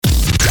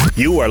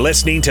You are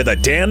listening to the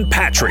Dan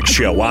Patrick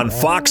Show on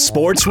Fox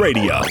Sports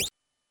Radio.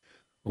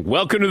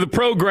 Welcome to the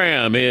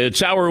program.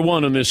 It's hour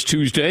one on this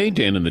Tuesday.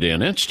 Dan and the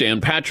Danettes,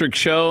 Dan Patrick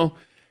Show.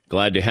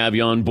 Glad to have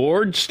you on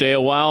board. Stay a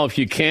while if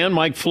you can.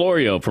 Mike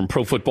Florio from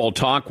Pro Football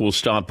Talk will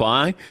stop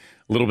by a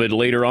little bit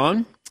later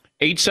on.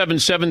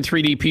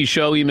 877-3DP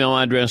Show. Email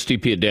address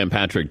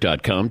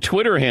dp@danpatrick.com.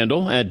 Twitter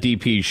handle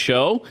 @DP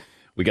Show.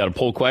 We got a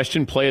poll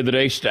question, play of the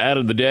day, stat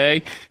of the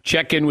day.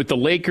 Check in with the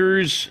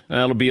Lakers.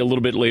 That'll be a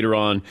little bit later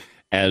on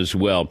as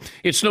well.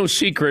 It's no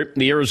secret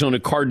the Arizona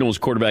Cardinals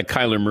quarterback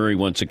Kyler Murray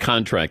wants a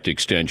contract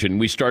extension.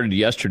 We started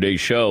yesterday's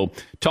show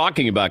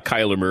talking about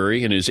Kyler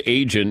Murray and his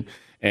agent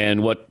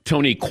and what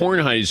Tony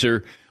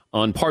Kornheiser,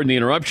 on Pardon the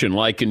Interruption,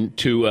 likened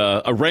to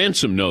a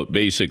ransom note,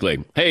 basically.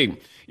 Hey,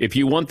 if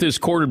you want this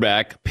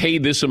quarterback, pay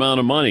this amount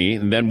of money,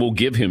 and then we'll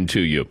give him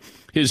to you.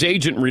 His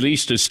agent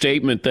released a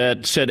statement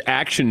that said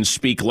actions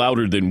speak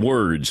louder than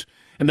words,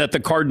 and that the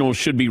Cardinals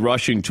should be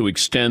rushing to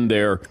extend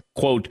their,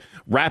 quote,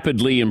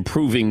 rapidly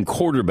improving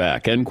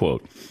quarterback, end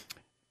quote.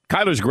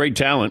 Kyler's great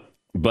talent,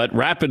 but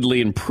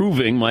rapidly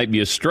improving might be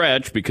a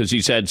stretch because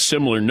he's had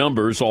similar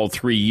numbers all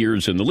 3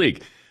 years in the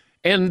league.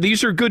 And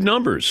these are good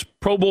numbers,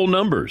 Pro Bowl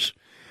numbers.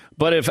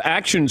 But if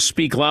actions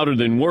speak louder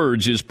than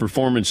words, his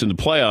performance in the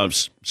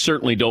playoffs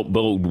certainly don't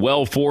bode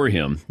well for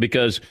him,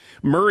 because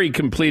Murray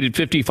completed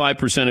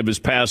 55% of his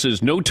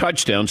passes, no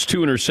touchdowns,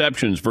 2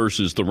 interceptions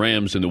versus the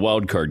Rams in the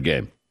wild card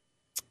game.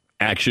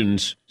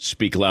 Actions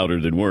speak louder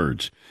than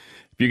words.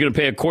 If you're going to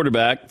pay a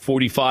quarterback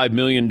 $45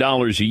 million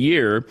a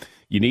year,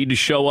 you need to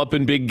show up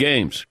in big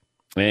games,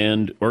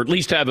 or at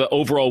least have an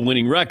overall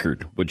winning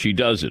record, which he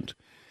doesn't.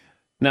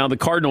 Now, the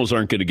Cardinals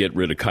aren't going to get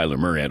rid of Kyler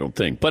Murray, I don't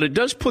think. But it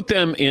does put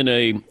them in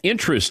an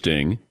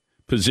interesting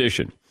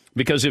position.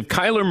 Because if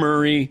Kyler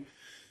Murray,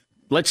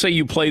 let's say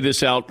you play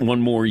this out one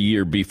more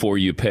year before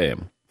you pay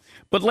him.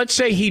 But let's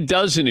say he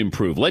doesn't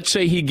improve. Let's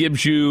say he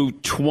gives you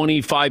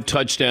 25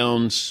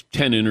 touchdowns,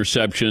 10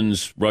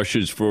 interceptions,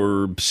 rushes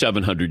for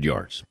 700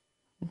 yards.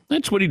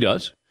 That's what he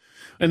does.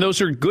 And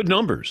those are good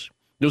numbers.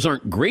 Those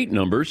aren't great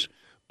numbers,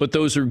 but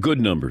those are good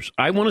numbers.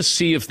 I want to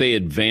see if they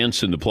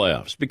advance in the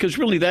playoffs, because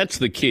really that's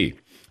the key.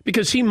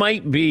 Because he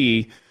might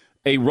be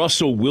a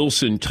Russell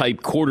Wilson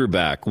type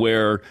quarterback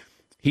where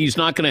he's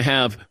not going to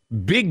have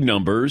big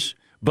numbers,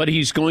 but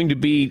he's going to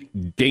be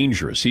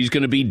dangerous. He's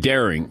going to be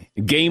daring.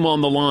 Game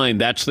on the line,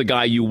 that's the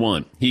guy you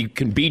want. He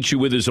can beat you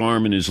with his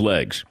arm and his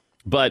legs.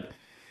 But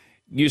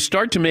you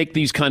start to make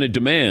these kind of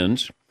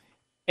demands,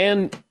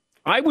 and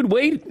I would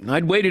wait.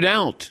 I'd wait it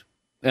out.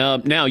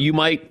 Now, you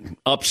might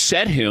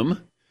upset him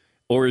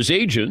or his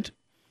agent,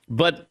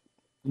 but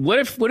what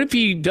if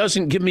he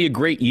doesn't give me a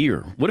great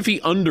year? What if he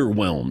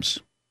underwhelms?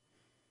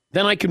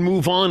 Then I can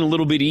move on a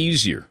little bit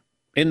easier.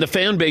 And the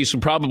fan base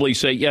will probably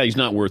say, yeah, he's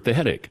not worth the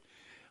headache.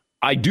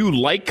 I do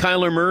like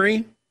Kyler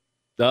Murray.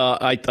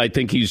 I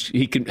think he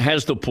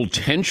has the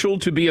potential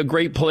to be a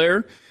great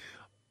player.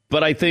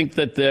 But I think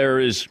that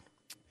there's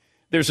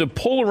a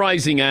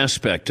polarizing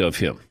aspect of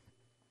him.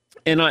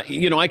 And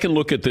I can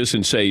look at this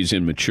and say he's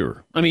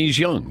immature. I mean, he's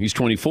young. He's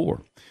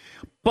 24.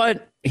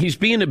 But he's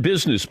being a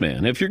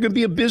businessman. If you're going to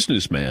be a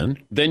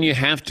businessman, then you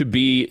have to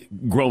be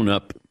grown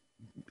up.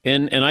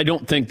 And I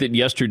don't think that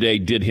yesterday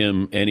did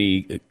him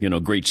any,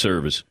 great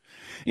service.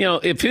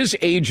 If his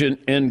agent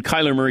and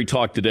Kyler Murray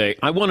talk today,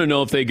 I want to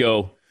know if they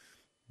go,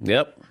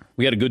 yep,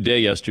 we had a good day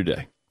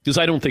yesterday. Because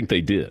I don't think they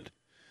did.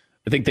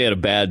 I think they had a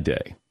bad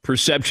day,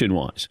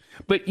 perception-wise.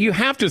 But you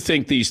have to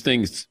think these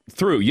things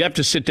through. You have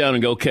to sit down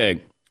and go,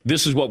 okay,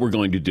 this is what we're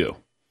going to do.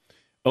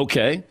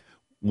 Okay,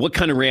 what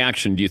kind of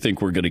reaction do you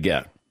think we're going to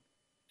get?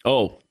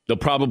 Oh, there'll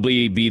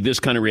probably be this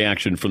kind of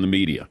reaction from the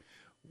media.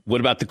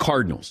 What about the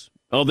Cardinals?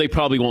 Oh, they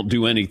probably won't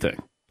do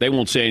anything. They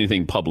won't say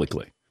anything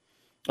publicly.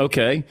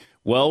 Okay,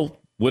 well,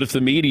 what if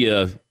the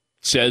media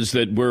says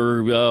that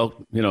we're,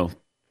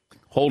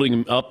 holding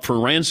them up for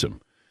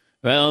ransom?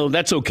 Well,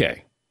 that's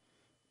okay.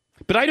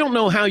 But I don't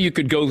know how you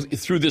could go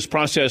through this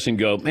process and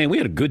go, man, we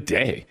had a good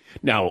day.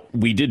 Now,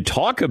 we did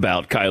talk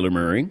about Kyler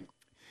Murray.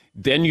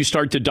 Then you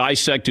start to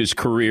dissect his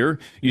career.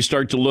 You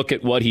start to look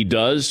at what he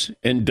does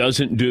and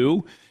doesn't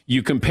do.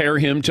 You compare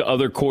him to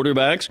other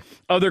quarterbacks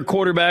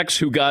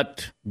who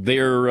got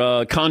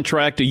their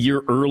contract a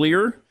year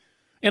earlier.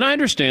 And I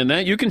understand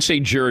that. You can say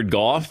Jared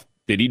Goff.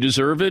 Did he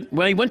deserve it?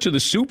 Well, he went to the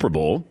Super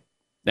Bowl.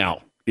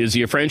 Now, is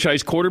he a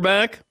franchise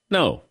quarterback?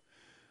 No.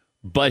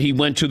 But he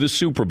went to the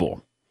Super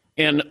Bowl.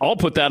 And I'll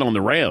put that on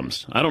the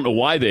Rams. I don't know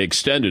why they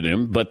extended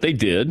him, but they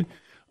did.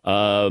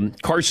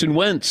 Carson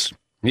Wentz,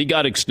 he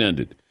got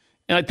extended.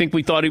 And I think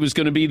we thought he was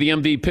going to be the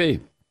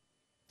MVP.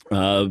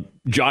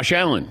 Josh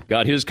Allen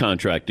got his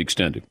contract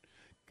extended.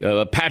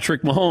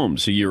 Patrick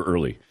Mahomes a year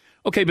early.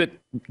 Okay, but,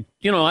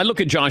 I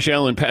look at Josh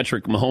Allen,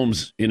 Patrick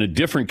Mahomes in a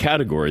different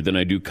category than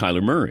I do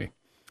Kyler Murray.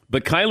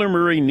 But Kyler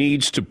Murray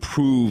needs to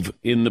prove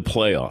in the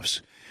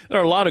playoffs. There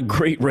are a lot of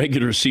great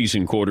regular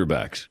season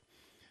quarterbacks.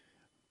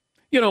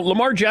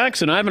 Lamar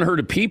Jackson, I haven't heard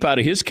a peep out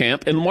of his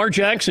camp, and Lamar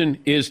Jackson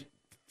is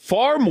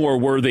far more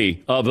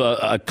worthy of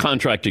a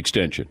contract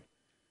extension.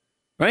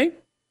 Right?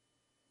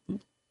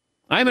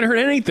 I haven't heard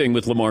anything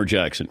with Lamar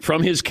Jackson.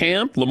 From his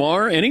camp,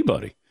 Lamar,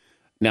 anybody.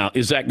 Now,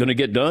 is that going to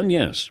get done?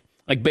 Yes.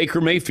 Like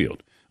Baker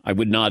Mayfield. I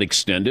would not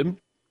extend him.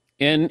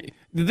 And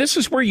this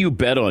is where you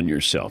bet on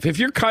yourself. If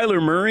you're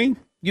Kyler Murray,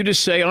 you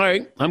just say, all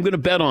right, I'm going to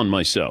bet on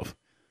myself.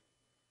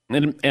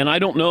 And I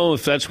don't know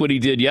if that's what he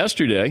did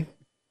yesterday,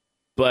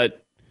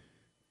 but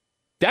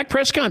Dak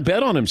Prescott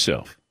bet on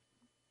himself.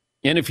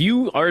 And if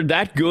you are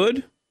that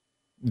good,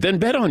 then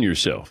bet on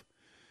yourself.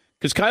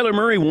 Because Kyler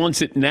Murray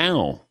wants it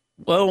now.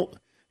 Well,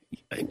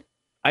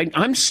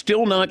 I'm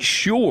still not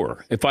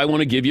sure if I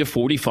want to give you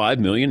 $45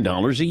 million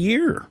a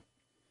year.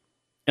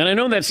 And I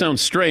know that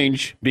sounds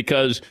strange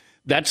because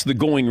that's the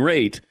going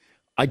rate.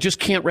 I just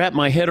can't wrap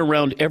my head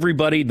around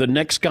everybody. The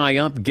next guy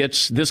up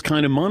gets this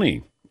kind of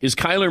money. Is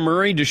Kyler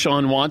Murray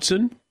Deshaun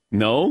Watson?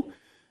 No.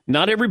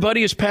 Not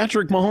everybody is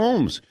Patrick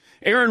Mahomes.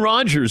 Aaron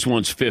Rodgers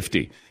wants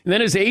 50. And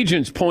then his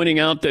agent's pointing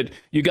out that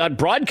you got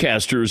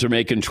broadcasters are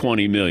making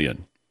 $20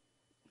 million.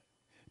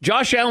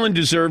 Josh Allen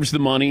deserves the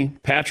money.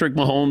 Patrick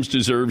Mahomes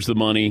deserves the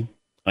money.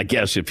 I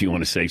guess if you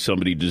want to say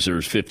somebody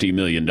deserves $50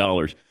 million.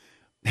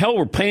 Hell,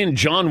 we're paying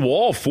John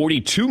Wall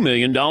 $42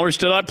 million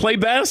to not play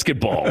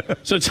basketball.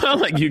 So it's not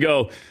like you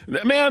go,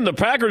 man, the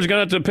Packers are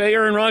going to have to pay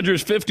Aaron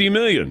Rodgers $50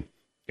 million.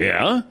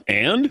 Yeah,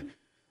 and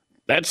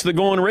that's the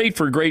going rate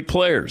for great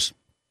players.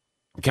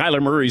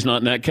 Kyler Murray's not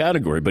in that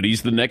category, but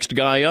he's the next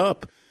guy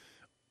up.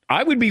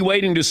 I would be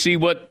waiting to see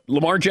what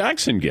Lamar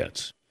Jackson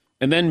gets.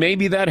 And then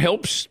maybe that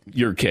helps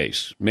your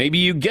case. Maybe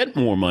you get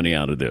more money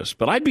out of this.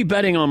 But I'd be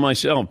betting on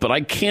myself. But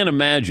I can't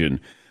imagine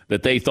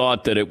that they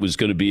thought that it was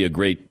going to be a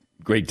great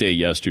day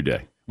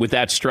yesterday with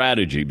that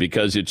strategy.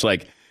 Because it's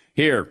like,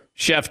 here,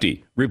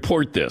 Shefty,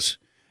 report this.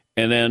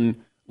 And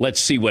then let's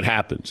see what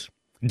happens.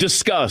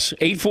 Discuss,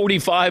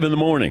 8:45 in the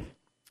morning.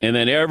 And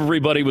then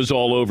everybody was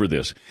all over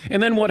this.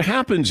 And then what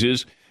happens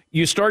is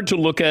you start to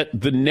look at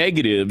the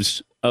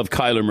negatives of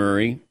Kyler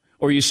Murray,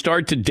 or you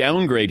start to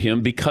downgrade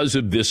him because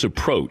of this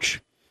approach.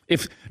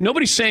 If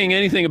nobody's saying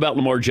anything about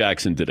Lamar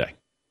Jackson today,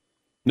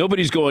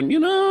 nobody's going,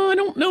 I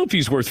don't know if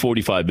he's worth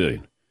 $45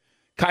 billion.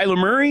 Kyler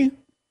Murray,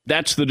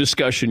 that's the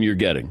discussion you're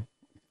getting.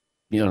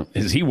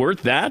 Is he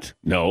worth that?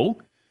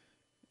 No.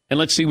 And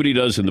let's see what he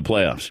does in the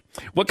playoffs.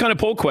 What kind of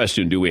poll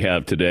question do we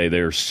have today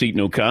there, Seton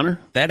O'Connor?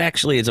 That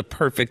actually is a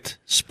perfect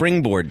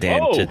springboard,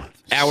 Dan, to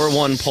hour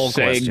one poll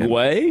question.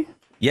 Segue?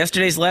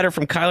 Yesterday's letter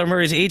from Kyler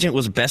Murray's agent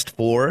was best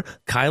for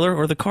Kyler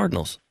or the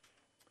Cardinals?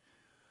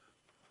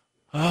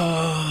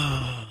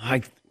 Was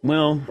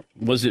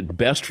it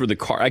best for the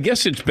Cardinals? I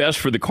guess it's best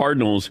for the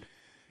Cardinals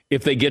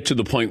if they get to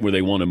the point where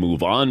they want to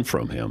move on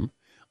from him.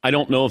 I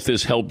don't know if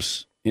this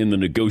helps in the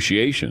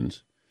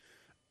negotiations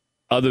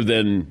other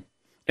than...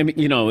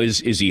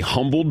 is he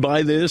humbled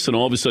by this? And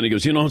all of a sudden he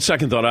goes,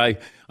 second thought,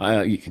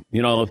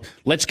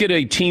 let's get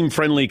a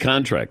team-friendly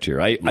contract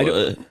here. I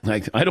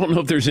don't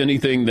know if there's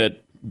anything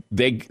that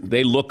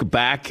they look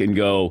back and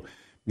go,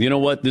 you know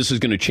what, this is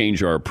going to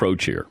change our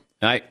approach here.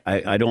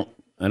 I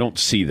don't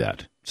see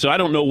that. So I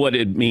don't know what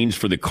it means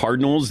for the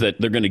Cardinals that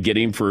they're going to get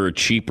him for a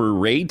cheaper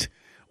rate,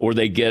 or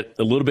they get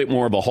a little bit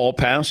more of a hall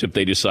pass if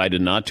they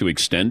decided not to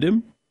extend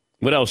him.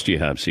 What else do you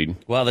have, Seton?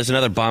 Well, there's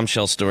another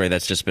bombshell story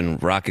that's just been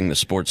rocking the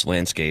sports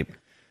landscape.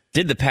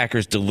 Did the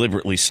Packers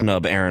deliberately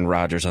snub Aaron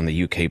Rodgers on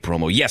the UK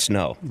promo? Yes,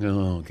 no.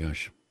 Oh,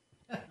 gosh.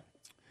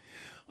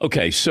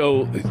 Okay,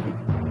 so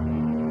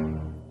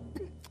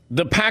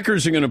the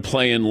Packers are going to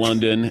play in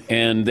London,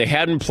 and they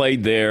hadn't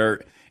played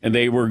there, and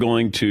they were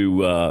going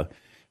to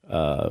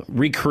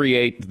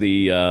recreate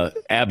the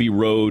Abbey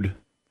Road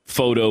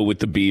photo with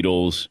the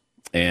Beatles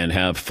and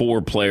have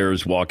 4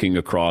 players walking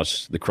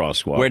across the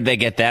crosswalk. Where'd they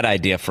get that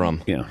idea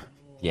from?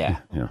 Yeah.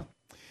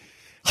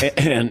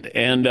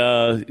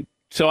 And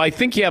so I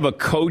think you have a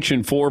coach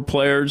and 4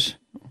 players.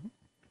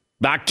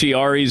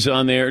 Bakhtiari's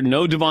on there.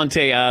 No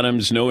Devontae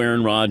Adams, no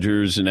Aaron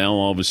Rodgers. And now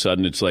all of a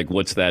sudden it's like,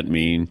 what's that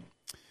mean?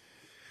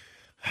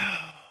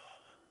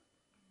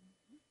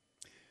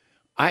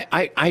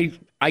 I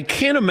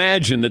can't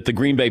imagine that the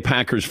Green Bay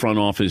Packers front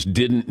office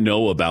didn't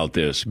know about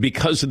this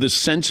because of the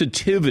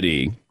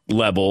sensitivity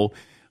level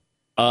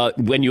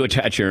when you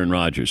attach Aaron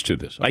Rodgers to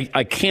this.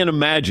 I can't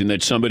imagine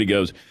that somebody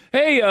goes,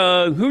 hey,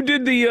 who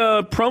did the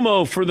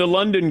promo for the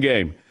London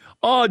game?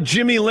 Oh,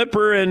 Jimmy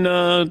Lipper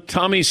and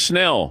Tommy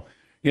Snell,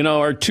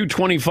 our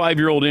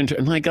 25-year-old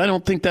intern. I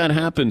don't think that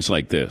happens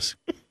like this.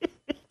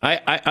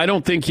 I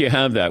don't think you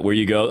have that where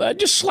you go,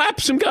 just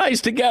slap some guys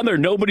together.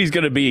 Nobody's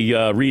going to be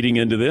reading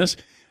into this.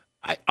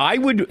 I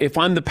would, if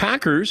I'm the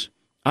Packers,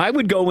 I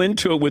would go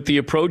into it with the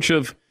approach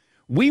of,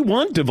 we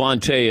want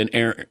Devontae and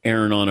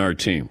Aaron on our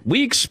team.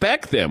 We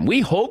expect them.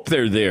 We hope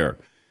they're there.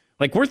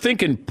 We're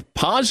thinking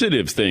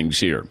positive things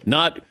here.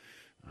 Not,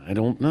 I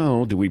don't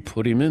know, do we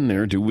put him in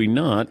there? Do we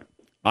not?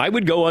 I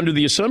would go under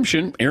the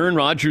assumption Aaron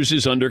Rodgers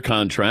is under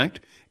contract,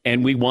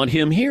 and we want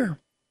him here.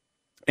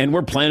 And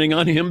we're planning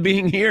on him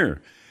being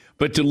here.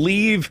 But to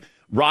leave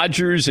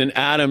Rodgers and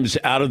Adams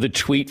out of the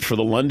tweet for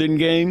the London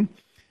game,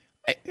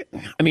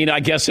 I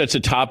guess that's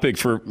a topic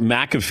for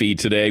McAfee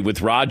today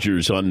with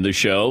Rodgers on the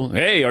show.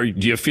 Hey,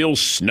 do you feel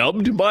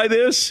snubbed by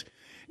this?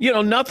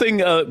 nothing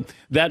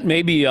that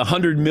maybe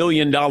 $100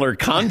 million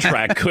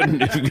contract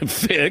couldn't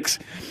fix.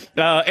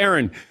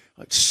 Aaron,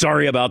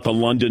 sorry about the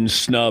London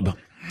snub.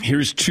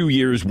 Here's 2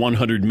 years,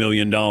 $100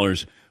 million.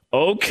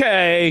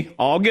 Okay,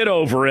 I'll get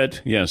over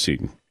it. Yes,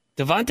 Eden.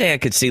 Devontae I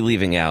could see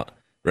leaving out,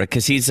 right?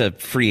 Because he's a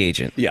free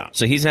agent. Yeah.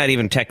 So he's not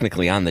even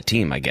technically on the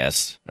team, I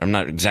guess. I'm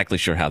not exactly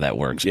sure how that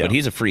works, but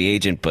he's a free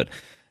agent. But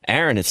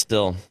Aaron is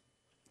still,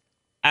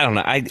 I don't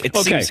know. It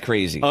seems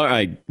crazy. All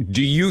right.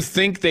 Do you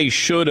think they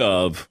should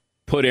have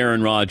put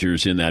Aaron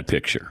Rodgers in that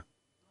picture?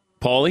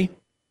 Paulie?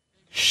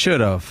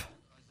 Should have.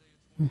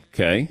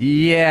 Okay.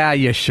 Yeah,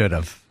 you should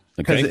have.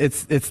 Because Okay.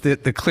 it's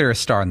the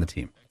clearest star on the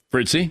team.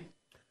 Fritzy?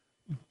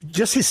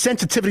 Just his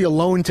sensitivity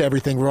alone to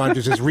everything,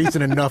 Rodgers, is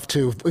reason enough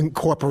to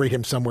incorporate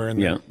him somewhere in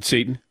there. Yeah.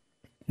 Seton?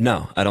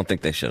 No, I don't think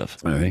they should have.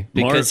 All right.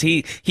 Because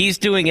he's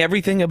doing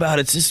everything about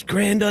it's this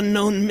grand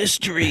unknown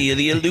mystery,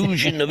 the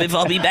illusion of if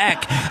I'll be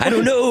back. I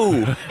don't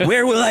know.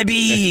 Where will I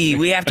be?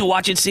 We have to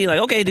watch it, see, like,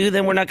 okay, dude,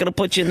 then we're not going to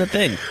put you in the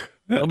thing.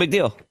 No big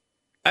deal.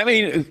 I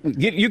mean,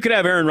 you could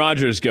have Aaron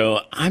Rodgers go,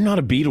 I'm not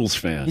a Beatles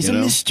fan. He's a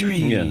mystery.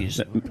 Yeah.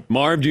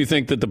 Marv, do you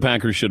think that the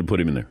Packers should have put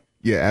him in there?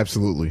 Yeah,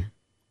 absolutely.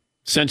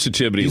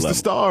 Sensitivity He's level. the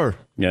star.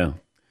 Yeah.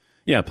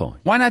 Yeah, Paul.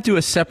 Why not do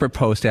a separate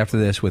post after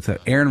this with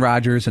Aaron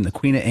Rodgers and the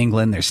Queen of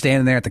England? They're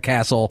standing there at the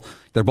castle.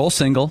 They're both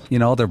single.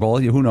 They're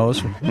both, who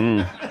knows?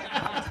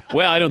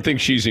 Well, I don't think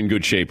she's in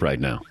good shape right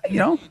now.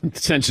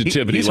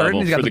 Sensitivity he's hurting.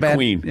 level He's got for the the bad-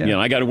 Queen. yeah.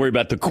 I got to worry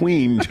about the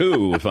Queen,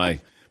 too, if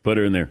I put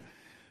her in there.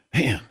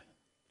 Man,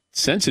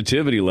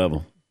 sensitivity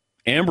level.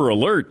 Amber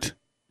Alert.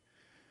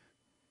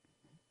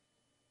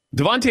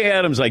 Devontae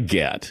Adams, I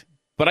get.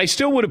 But I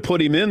still would have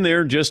put him in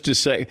there just to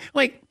say,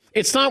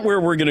 it's not where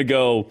we're going to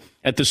go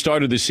at the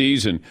start of the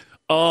season.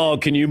 Oh,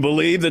 can you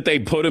believe that they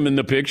put him in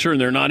the picture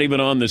and they're not even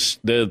on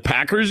the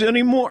Packers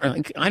anymore?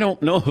 I don't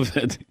know if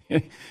that.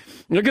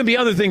 There could be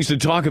other things to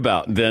talk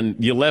about than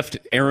you left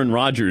Aaron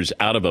Rodgers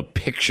out of a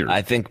picture.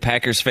 I think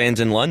Packers fans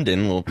in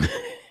London will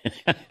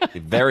be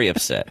very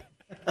upset.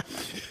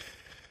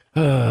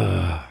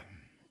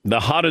 The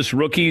hottest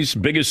rookies,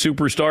 biggest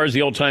superstars,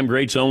 the all-time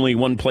greats, only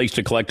one place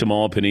to collect them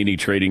all, Panini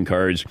Trading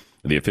Cards,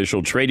 the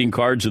official trading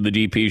cards of the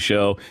DP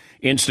show,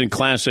 instant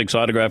classics,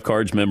 autograph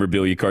cards,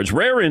 memorabilia cards,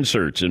 rare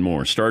inserts, and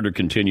more. Start or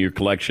continue your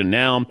collection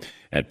now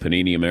at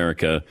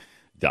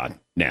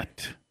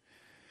PaniniAmerica.net.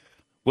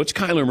 What's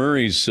Kyler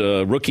Murray's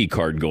rookie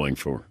card going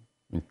for?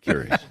 I'm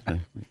curious. I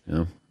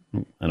don't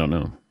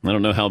know. I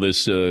don't know how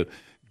this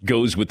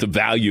goes with the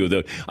value of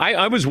the.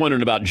 I was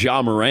wondering about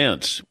Ja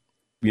Morant's,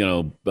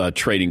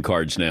 trading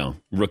cards now,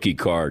 rookie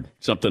card,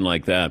 something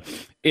like that.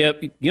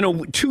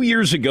 2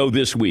 years ago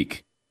this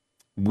week,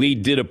 we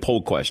did a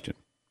poll question,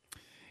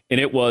 and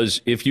it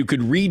was if you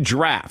could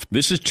redraft.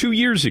 This is 2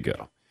 years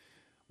ago.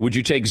 Would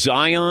you take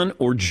Zion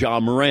or Ja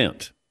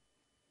Morant?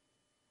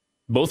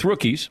 Both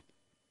rookies.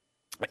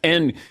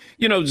 And,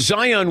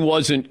 Zion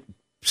wasn't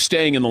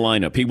staying in the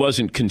lineup. He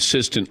wasn't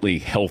consistently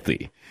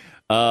healthy.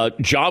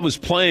 Ja was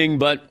playing,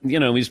 but,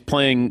 he's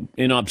playing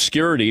in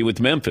obscurity with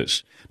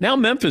Memphis. Now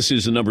Memphis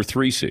is the number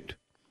 3 seed.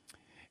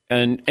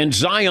 And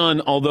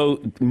Zion,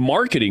 although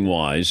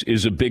marketing-wise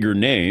is a bigger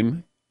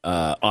name,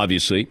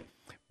 obviously,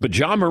 but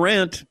Ja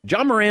Morant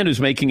is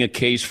making a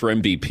case for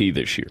MVP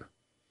this year.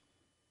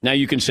 Now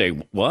you can say,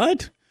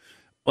 what?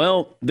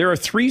 Well, they're a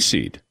 3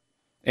 seed.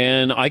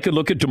 And I could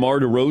look at DeMar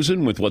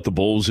DeRozan with what the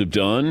Bulls have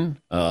done,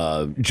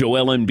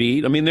 Joel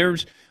Embiid. I mean,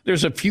 there's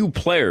a few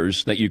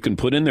players that you can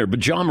put in there,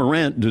 but Ja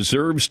Morant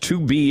deserves to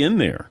be in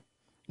there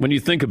when you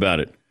think about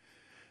it.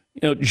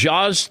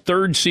 Ja's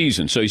third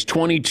season, so he's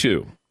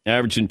 22,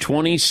 averaging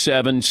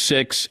 27,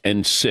 6,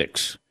 and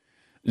 6.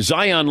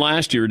 Zion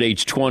last year at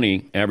age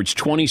 20 averaged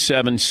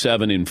 27,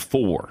 7, and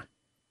 4.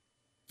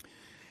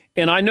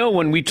 And I know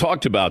when we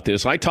talked about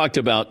this, I talked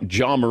about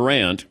Ja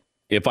Morant,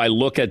 if I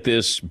look at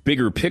this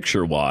bigger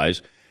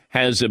picture-wise,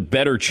 has a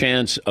better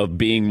chance of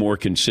being more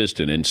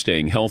consistent and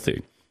staying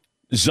healthy.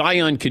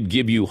 Zion could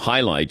give you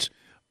highlights,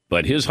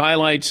 but his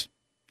highlights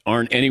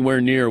aren't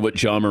anywhere near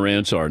what Ja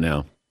Morant's are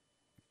now.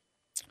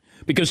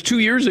 Because 2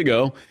 years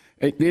ago,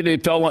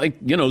 it felt like,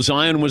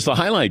 Zion was the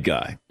highlight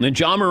guy. And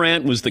Ja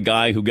Morant was the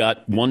guy who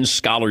got one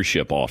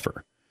scholarship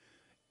offer.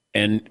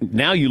 And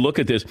now you look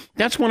at this.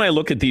 That's when I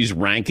look at these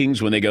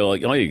rankings when they go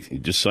like, oh, you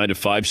just signed a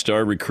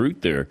 5-star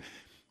recruit there.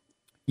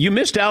 You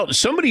missed out.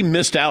 Somebody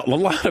missed out. A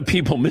lot of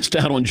people missed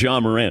out on Ja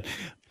Morant.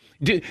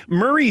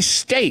 Murray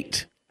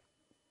State.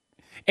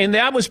 And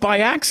that was by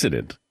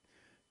accident.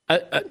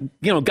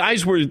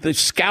 Guys were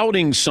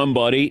scouting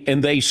somebody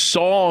and they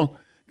saw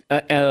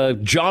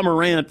Ja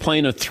Morant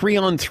playing a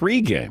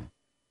 3-on-3 game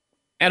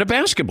at a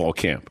basketball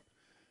camp.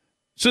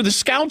 So the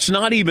scout's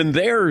not even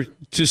there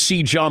to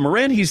see Ja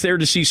Morant. He's there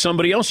to see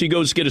somebody else. He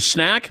goes to get a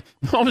snack.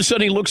 All of a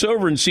sudden he looks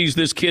over and sees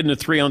this kid in a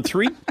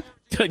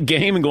 3-on-3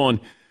 game and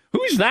going,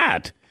 who's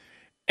that?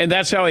 And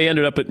that's how he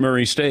ended up at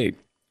Murray State.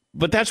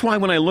 But that's why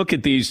when I look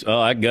at these,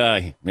 that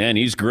guy, man,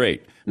 he's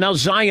great. Now,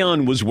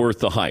 Zion was worth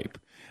the hype.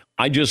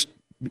 I just,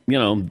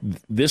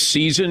 this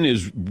season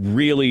is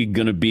really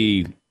going to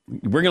be,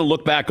 we're going to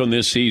look back on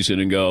this season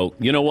and go,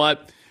 you know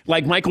what?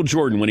 like Michael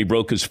Jordan when he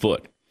broke his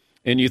foot.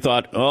 And you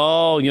thought,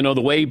 oh,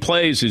 the way he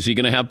plays, is he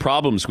going to have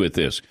problems with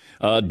this?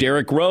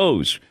 Derrick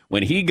Rose,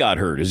 when he got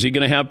hurt, is he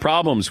going to have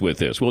problems with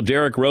this? Well,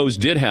 Derrick Rose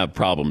did have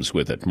problems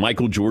with it.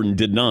 Michael Jordan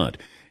did not.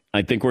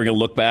 I think we're going to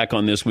look back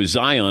on this with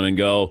Zion and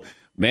go,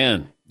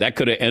 man, that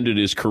could have ended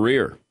his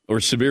career or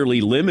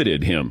severely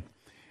limited him.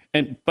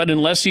 But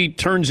unless he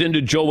turns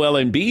into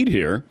Joel Embiid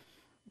here,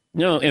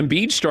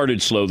 Embiid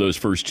started slow those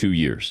first 2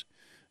 years.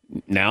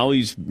 Now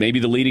he's maybe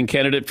the leading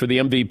candidate for the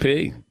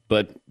MVP.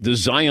 But does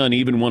Zion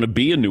even want to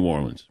be in New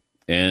Orleans?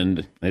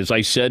 And as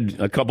I said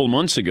a couple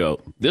months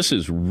ago, this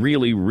is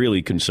really,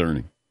 really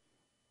concerning.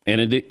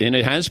 And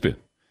it has been.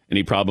 And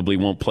he probably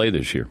won't play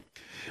this year.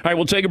 All right,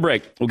 we'll take a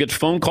break. We'll get to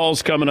phone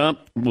calls coming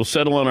up. We'll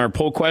settle on our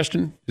poll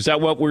question. Is that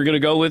what we're going to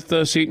go with,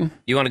 Seton?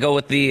 You want to go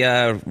with the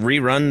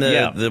rerun,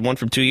 the one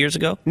from 2 years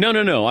ago?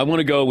 No. I want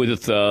to go with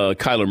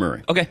Kyler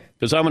Murray. Okay.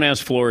 Because I'm going to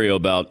ask Florio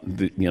about,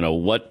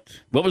 what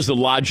was the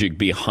logic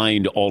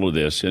behind all of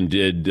this, and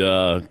did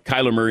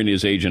Kyler Murray and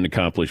his agent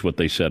accomplish what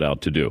they set out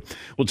to do?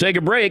 We'll take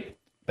a break.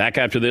 Back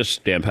after this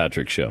Dan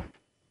Patrick Show.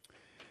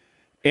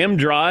 M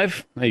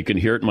Drive, you can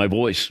hear it in my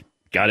voice.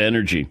 Got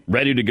energy,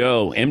 ready to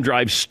go. M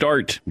Drive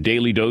Start,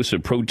 daily dose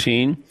of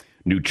protein,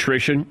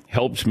 nutrition,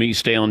 helps me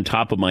stay on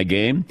top of my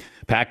game.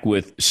 Packed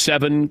with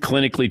 7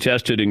 clinically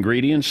tested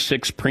ingredients,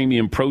 6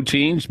 premium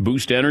proteins,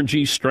 boost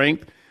energy,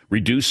 strength,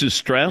 reduces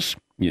stress,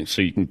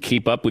 so you can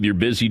keep up with your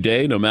busy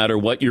day no matter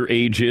what your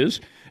age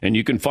is. And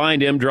you can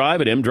find M Drive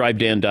at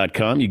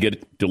mdrivedan.com. You get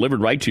it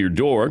delivered right to your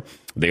door.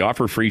 They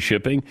offer free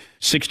shipping,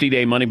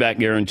 60-day money-back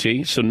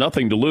guarantee, so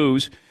nothing to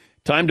lose.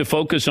 Time to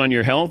focus on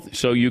your health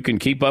so you can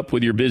keep up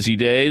with your busy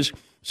days.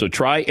 So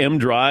try M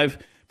Drive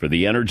for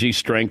the energy,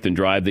 strength, and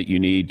drive that you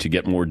need to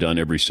get more done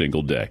every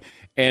single day.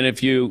 And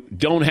if you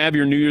don't have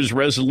your New Year's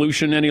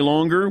resolution any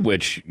longer,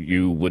 which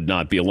you would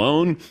not be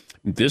alone,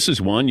 this is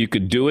one. You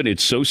could do it.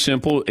 It's so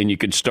simple, and you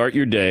could start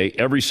your day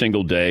every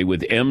single day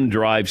with M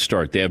Drive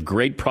Start. They have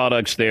great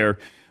products there.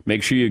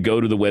 Make sure you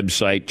go to the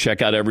website,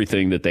 check out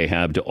everything that they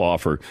have to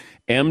offer.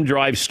 M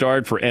Drive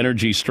Start for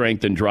energy,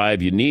 strength, and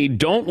drive you need.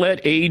 Don't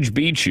let age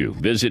beat you.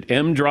 Visit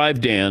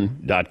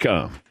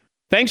mdrivedan.com.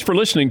 Thanks for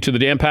listening to the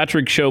Dan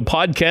Patrick Show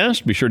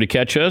podcast. Be sure to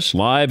catch us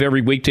live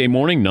every weekday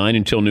morning, 9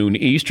 until noon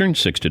Eastern,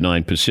 6 to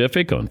 9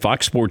 Pacific on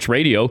Fox Sports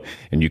Radio.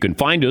 And you can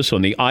find us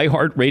on the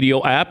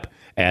iHeartRadio app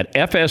at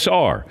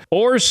FSR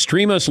or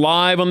stream us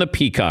live on the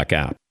Peacock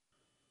app.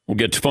 We'll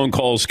get to phone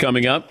calls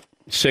coming up.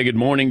 Say good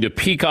morning to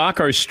Peacock,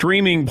 our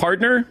streaming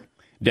partner.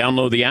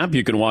 Download the app.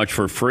 You can watch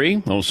for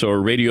free. Also,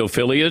 our radio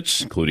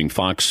affiliates, including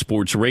Fox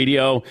Sports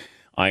Radio,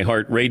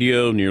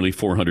 iHeartRadio, nearly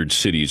 400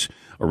 cities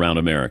around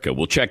America.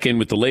 We'll check in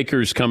with the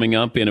Lakers coming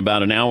up in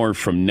about an hour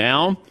from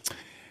now.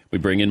 We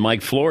bring in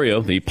Mike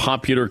Florio, the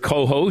popular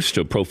co-host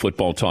of Pro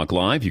Football Talk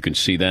Live. You can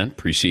see that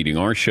preceding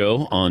our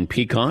show on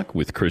Peacock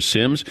with Chris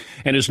Sims.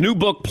 And his new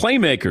book,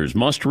 Playmakers,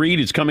 must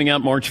read. It's coming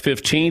out March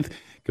 15th.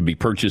 Can be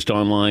purchased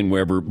online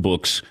wherever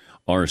books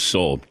are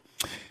sold.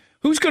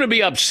 Who's going to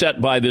be upset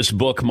by this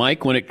book,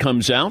 Mike, when it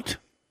comes out?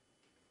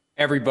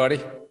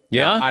 Everybody.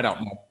 Yeah? I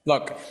don't know.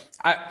 Look,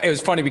 it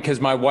was funny because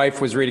my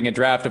wife was reading a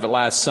draft of it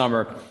last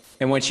summer,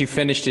 and when she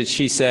finished it,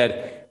 she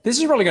said, this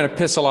is really going to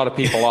piss a lot of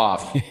people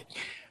off.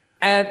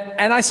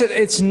 And I said,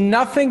 it's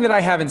nothing that I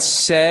haven't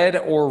said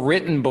or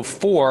written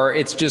before.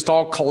 It's just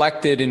all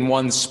collected in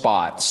one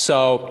spot.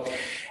 So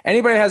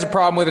anybody has a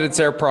problem with it, it's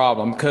their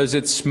problem, because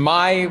it's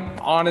my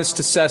honest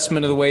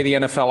assessment of the way the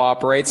NFL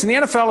operates. And the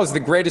NFL is the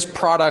greatest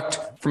product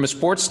from a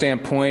sports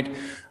standpoint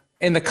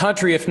in the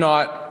country, if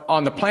not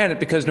on the planet,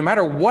 because no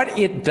matter what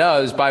it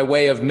does by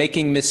way of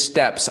making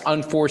missteps,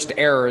 unforced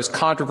errors,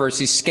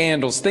 controversies,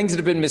 scandals, things that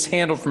have been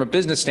mishandled from a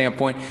business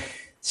standpoint,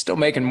 it's still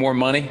making more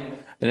money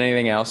than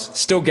anything else,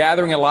 still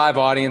gathering a live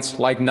audience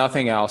like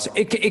nothing else.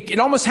 It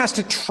almost has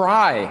to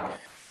try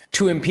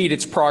to impede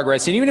its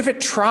progress. And even if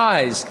it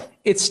tries,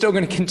 it's still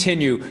going to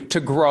continue to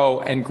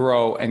grow and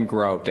grow and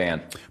grow,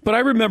 Dan. But I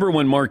remember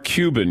when Mark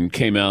Cuban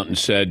came out and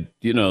said,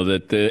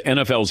 that the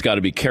NFL's got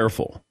to be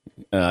careful.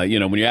 When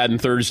you're adding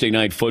Thursday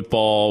night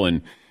football,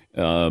 and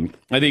I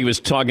think he was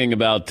talking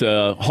about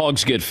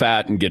hogs get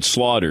fat and get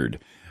slaughtered.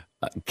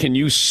 Can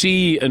you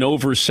see an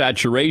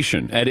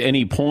oversaturation at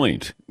any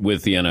point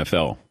with the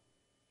NFL?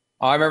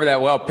 Oh, I remember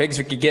that well. Pigs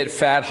could get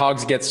fat,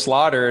 hogs get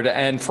slaughtered.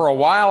 And for a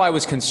while I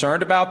was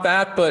concerned about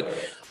that, but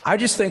I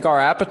just think our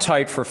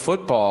appetite for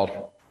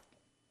football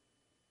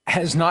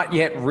has not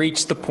yet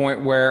reached the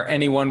point where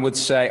anyone would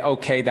say,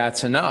 okay,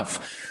 that's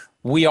enough.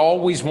 We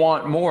always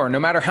want more.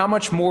 No matter how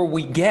much more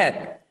we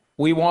get,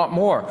 we want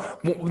more.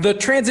 The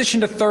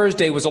transition to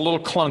Thursday was a little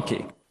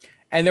clunky,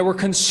 and there were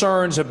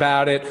concerns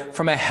about it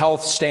from a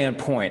health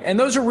standpoint. And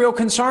those are real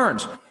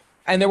concerns.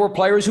 And there were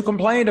players who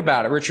complained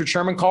about it. Richard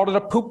Sherman called it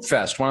a poop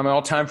fest, one of my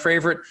all-time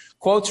favorite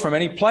quotes from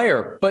any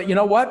player. But you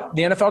know what?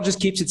 The NFL just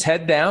keeps its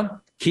head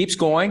down, keeps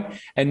going,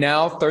 and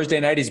now Thursday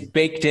night is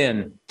baked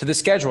in to the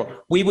schedule.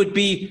 We would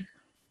be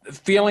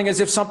feeling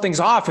as if something's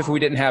off if we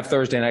didn't have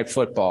Thursday night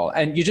football.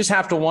 And you just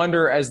have to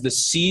wonder, as the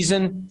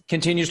season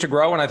continues to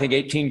grow, and I think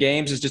 18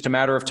 games is just a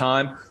matter of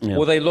time,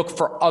 will they look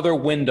for other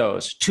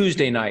windows?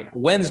 Tuesday night,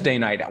 Wednesday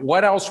night,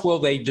 what else will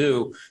they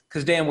do?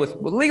 Because, Dan, with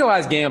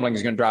legalized gambling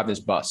is going to drive this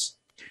bus.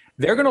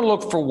 They're going to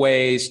look for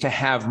ways to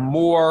have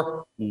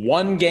more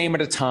one game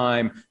at a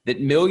time that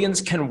millions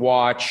can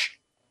watch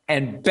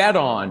and bet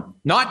on,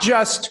 not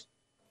just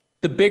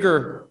the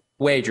bigger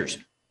wagers.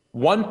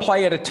 One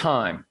play at a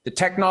time, the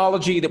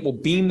technology that will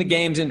beam the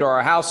games into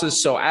our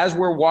houses. So as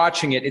we're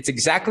watching it, it's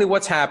exactly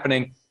what's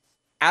happening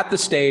at the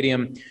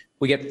stadium.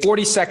 We get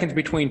 40 seconds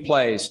between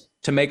plays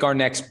to make our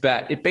next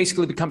bet. It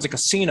basically becomes a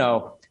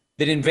casino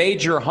that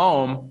invades your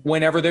home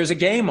whenever there's a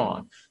game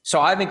on. So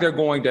I think they're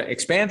going to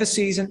expand the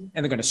season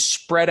and they're going to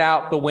spread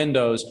out the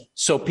windows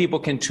so people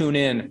can tune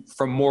in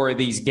for more of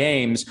these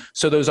games.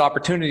 So those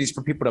opportunities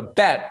for people to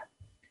bet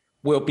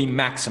will be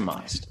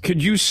maximized.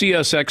 Could you see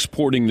us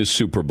exporting the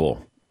Super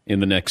Bowl in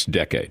the next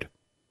decade?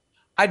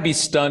 I'd be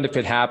stunned if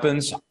it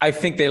happens. I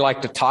think they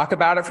like to talk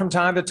about it from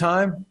time to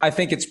time. I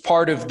think it's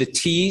part of the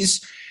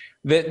tease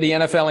that the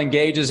NFL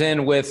engages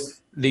in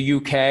with the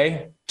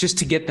UK, just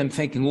to get them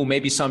thinking, well,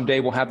 maybe someday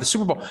we'll have the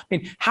Super Bowl. I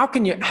mean, how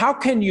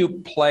can you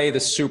play the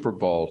Super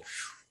Bowl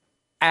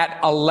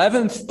at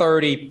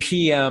 11:30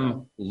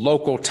 p.m.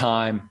 local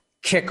time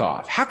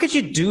kickoff? How could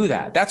you do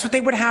that? That's what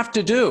they would have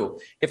to do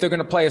if they're going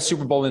to play a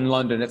Super Bowl in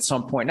London at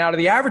some point. Now, to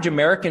the average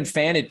American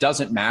fan, it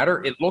doesn't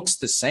matter. It looks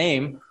the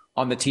same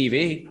on the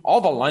TV.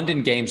 All the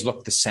London games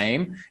look the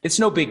same. It's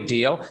no big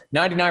deal.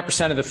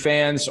 99% of the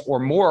fans or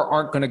more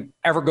aren't going to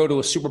ever go to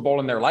a Super Bowl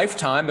in their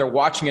lifetime. They're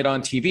watching it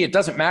on TV. It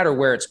doesn't matter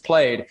where it's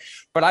played.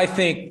 But I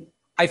think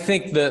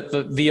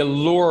the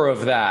allure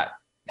of that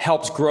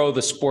helps grow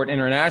the sport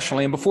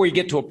internationally. And before you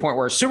get to a point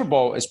where a Super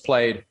Bowl is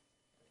played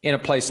in a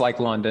place like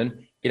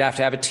London, you'd have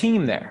to have a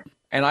team there.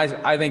 And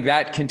I think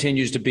that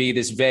continues to be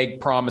this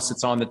vague promise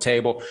that's on the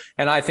table.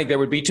 And I think there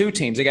would be two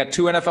teams. They got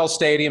two NFL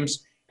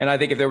stadiums. And I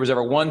think if there was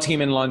ever one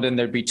team in London,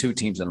 there'd be two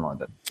teams in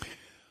London.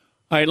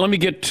 All right, let me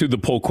get to the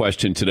poll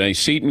question today.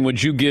 Seton,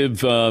 would you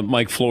give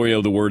Mike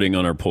Florio the wording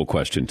on our poll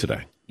question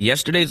today?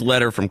 Yesterday's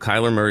letter from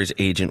Kyler Murray's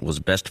agent was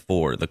best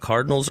for the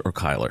Cardinals or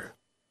Kyler?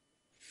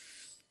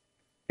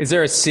 Is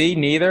there a C?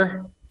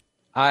 Neither.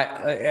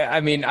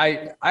 I mean,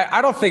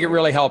 I don't think it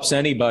really helps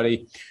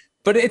anybody.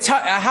 But it's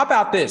how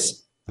about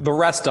this? The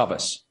rest of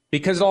us,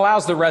 because it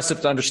allows the rest of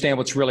us to understand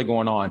what's really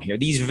going on here.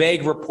 These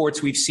vague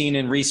reports we've seen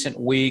in recent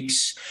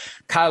weeks,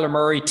 Kyler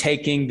Murray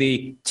taking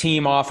the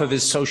team off of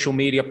his social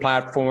media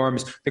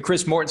platforms, the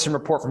Chris Mortensen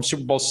report from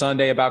Super Bowl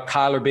Sunday about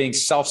Kyler being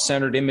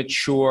self-centered,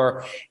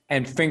 immature,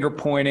 and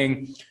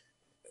finger-pointing.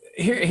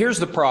 Here's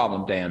the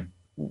problem, Dan.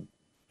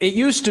 It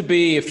used to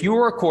be if you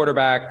were a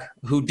quarterback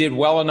who did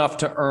well enough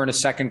to earn a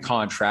second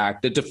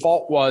contract, the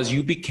default was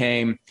you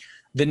became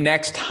the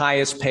next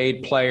highest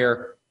paid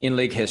player in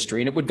league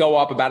history. And it would go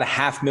up about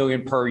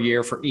 $500,000 per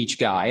year for each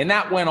guy. And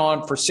that went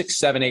on for 6,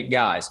 7, 8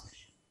 guys.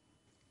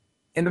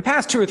 In the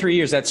past 2 or 3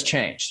 years, that's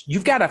changed.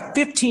 You've got a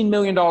 $15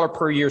 million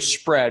per year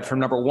spread from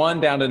number 1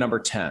 down to number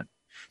 10.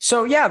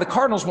 So yeah, the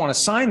Cardinals want to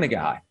sign the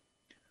guy,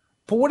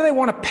 but what do they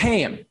want to pay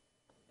him?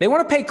 They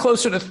want to pay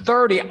closer to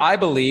 30, I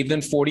believe,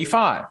 than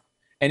 45.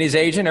 And his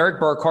agent,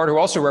 Eric Burkhart, who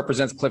also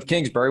represents Cliff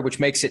Kingsbury, which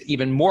makes it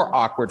even more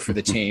awkward for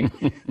the team,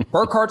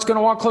 Burkhart's going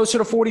to want closer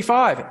to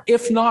 45,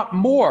 if not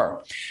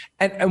more.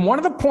 And one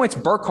of the points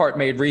Burkhart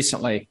made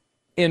recently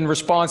in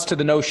response to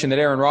the notion that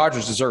Aaron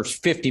Rodgers deserves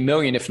 $50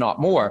 million, if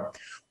not more,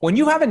 when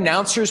you have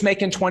announcers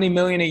making $20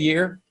 million a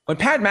year, when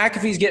Pat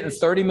McAfee's getting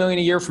 $30 million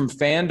a year from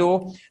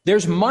FanDuel,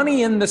 there's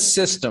money in the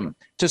system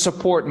to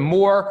support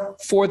more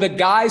for the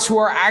guys who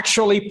are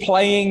actually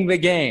playing the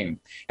game.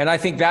 And I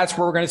think that's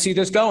where we're going to see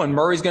this go. And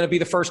Murray's going to be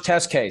the first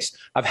test case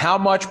of how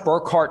much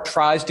Burkhart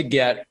tries to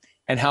get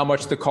and how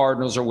much the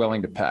Cardinals are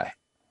willing to pay.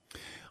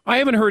 I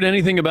haven't heard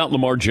anything about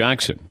Lamar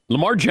Jackson.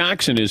 Lamar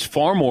Jackson is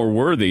far more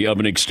worthy of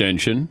an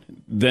extension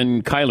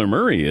than Kyler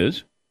Murray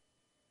is.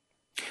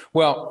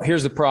 Well,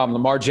 here's the problem.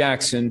 Lamar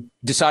Jackson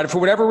decided for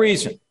whatever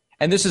reason,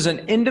 and this is an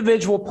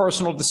individual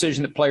personal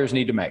decision that players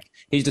need to make.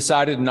 He's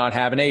decided to not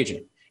have an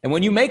agent. And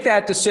when you make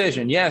that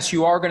decision, yes,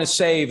 you are going to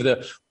save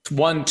the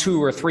 1%, 2%,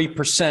 or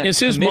 3%. Is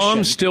his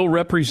mom still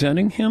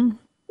representing him?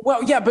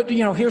 Well, yeah, but,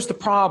 here's the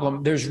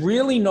problem. There's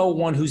really no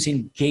one who's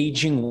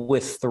engaging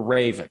with the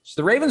Ravens.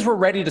 The Ravens were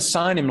ready to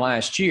sign him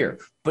last year,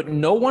 but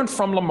no one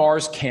from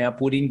Lamar's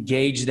camp would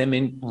engage them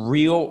in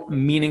real,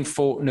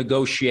 meaningful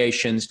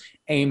negotiations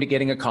aimed at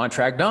getting a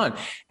contract done.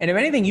 And if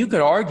anything, you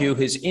could argue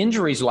his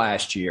injuries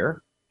last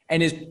year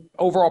and his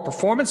overall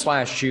performance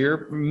last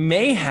year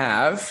may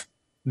have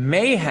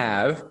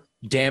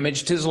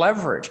damaged his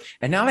leverage.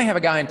 And now they have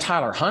a guy in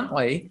Tyler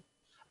Huntley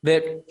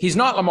that he's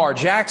not Lamar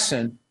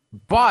Jackson,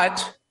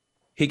 but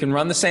he can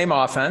run the same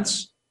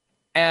offense,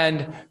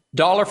 and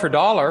dollar for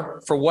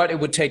dollar for what it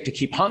would take to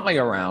keep Huntley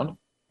around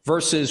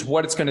versus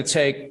what it's going to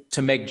take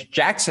to make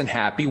Jackson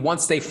happy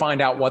once they find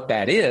out what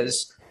that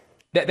is.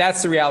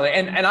 That's the reality.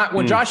 And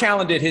when Josh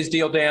Allen did his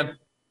deal, Dan,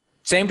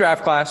 same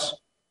draft class,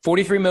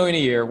 $43 million a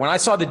year. When I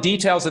saw the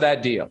details of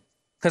that deal,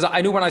 because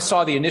I knew when I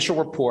saw the initial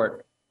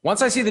report,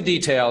 once I see the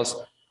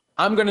details,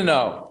 I'm going to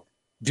know,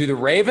 do the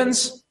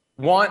Ravens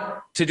want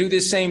to do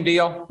this same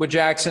deal with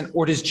Jackson,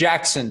 or does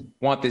Jackson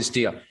want this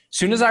deal? As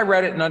soon as I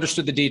read it and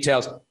understood the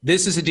details,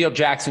 this is a deal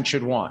Jackson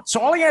should want. So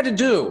all he had to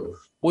do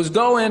was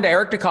go into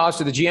Eric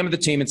DeCosta, the GM of the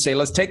team, and say,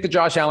 let's take the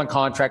Josh Allen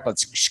contract.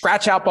 Let's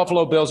scratch out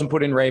Buffalo Bills and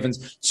put in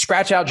Ravens.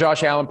 Scratch out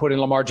Josh Allen, put in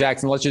Lamar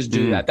Jackson. Let's just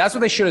do that. That's what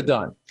they should have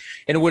done.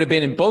 And it would have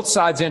been in both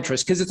sides'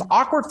 interest, because it's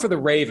awkward for the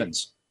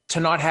Ravens to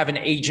not have an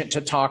agent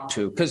to talk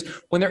to. Because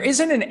when there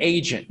isn't an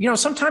agent,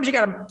 sometimes you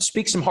got to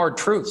speak some hard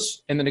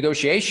truths in the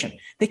negotiation.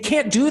 They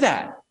can't do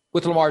that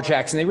with Lamar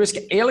Jackson. They risk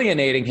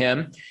alienating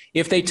him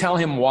if they tell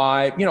him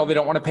why, they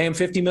don't want to pay him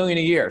 $50 million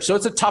a year. So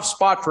it's a tough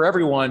spot for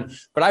everyone,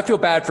 but I feel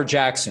bad for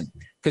Jackson,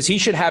 because he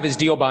should have his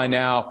deal by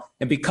now.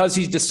 And because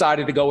he's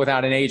decided to go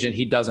without an agent,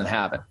 he doesn't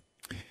have it.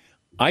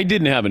 I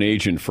didn't have an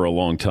agent for a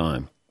long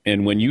time.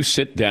 And when you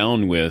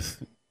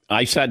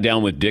I sat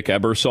down with Dick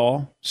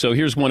Ebersol. So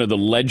here's one of the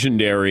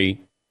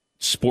legendary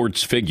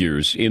sports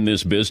figures in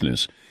this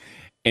business.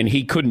 And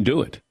he couldn't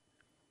do it.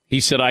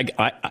 He said,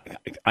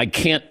 I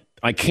can't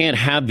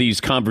have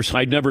these conversations.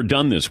 I'd never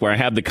done this where I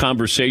have the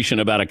conversation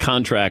about a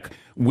contract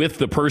with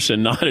the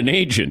person, not an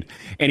agent.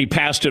 And he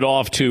passed it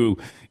off to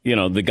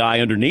the guy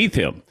underneath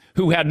him,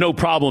 who had no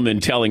problem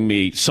in telling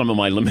me some of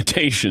my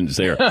limitations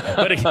there.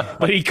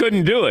 But he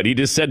couldn't do it. He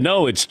just said,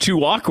 no, it's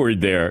too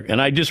awkward there.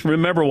 And I just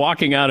remember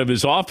walking out of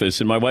his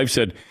office, and my wife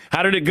said,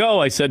 how did it go?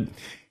 I said,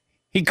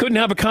 he couldn't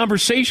have a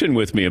conversation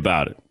with me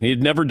about it. He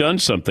had never done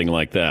something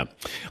like that.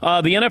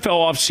 The NFL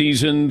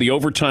offseason, the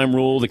overtime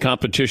rule, the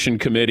competition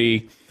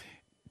committee.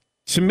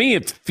 To me,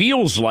 it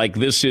feels like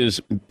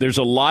there's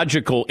a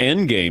logical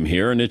end game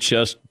here, and it's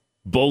just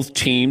both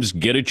teams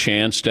get a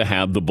chance to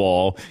have the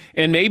ball.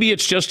 And maybe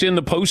it's just in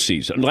the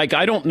postseason. Like,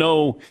 I don't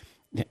know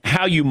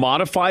how you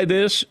modify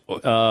this,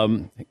 how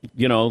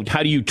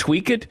do you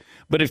tweak it?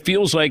 But it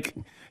feels like,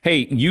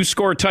 hey, you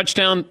score a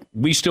touchdown,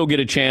 we still get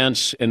a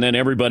chance, and then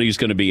everybody's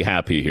going to be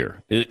happy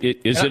here.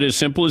 Is it as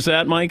simple as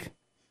that, Mike?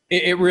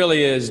 It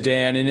really is,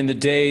 Dan. And in the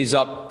days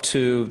up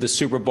to the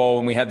Super Bowl,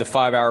 when we had the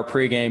 5-hour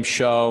pregame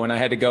show and I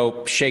had to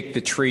go shake the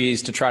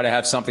trees to try to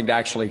have something to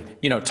actually,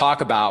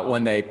 talk about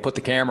when they put the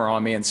camera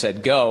on me and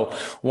said, go,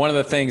 one of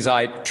the things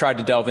I tried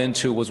to delve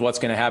into was what's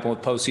going to happen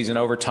with postseason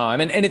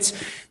overtime. And it's,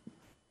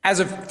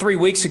 as of 3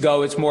 weeks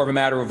ago, it's more of a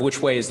matter of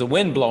which way is the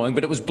wind blowing,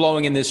 but it was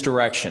blowing in this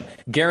direction.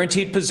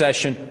 Guaranteed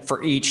possession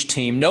for each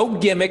team. No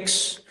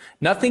gimmicks.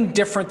 Nothing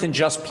different than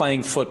just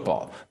playing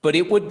football, but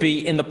it would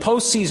be in the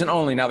postseason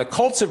only. Now, the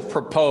Colts have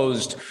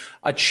proposed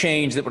a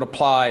change that would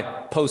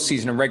apply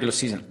postseason and regular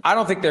season. I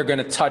don't think they're going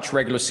to touch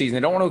regular season. They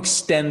don't want to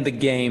extend the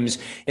games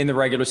in the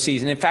regular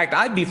season. In fact,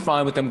 I'd be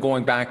fine with them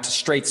going back to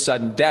straight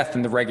sudden death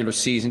in the regular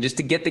season just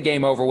to get the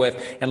game over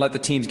with and let the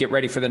teams get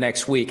ready for the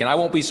next week. And I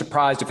won't be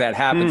surprised if that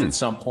happens at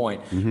some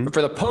point. But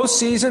for the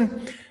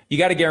postseason, you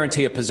got to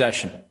guarantee a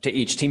possession to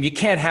each team. You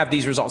can't have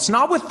these results.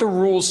 Not with the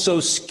rules so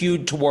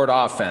skewed toward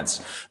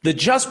offense. The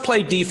just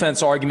play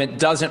defense argument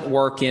doesn't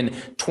work in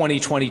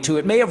 2022.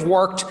 It may have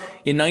worked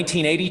in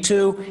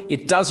 1982.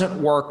 It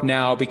doesn't work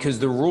now because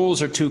the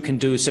rules are too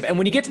conducive. And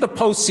when you get to the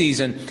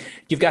postseason,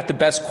 you've got the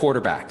best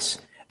quarterbacks.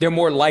 They're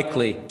more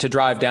likely to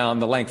drive down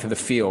the length of the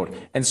field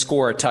and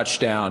score a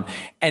touchdown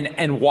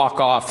and walk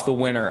off the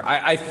winner.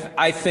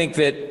 I think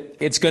that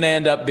it's going to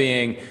end up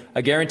being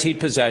a guaranteed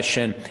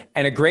possession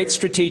and a great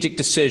strategic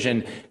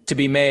decision to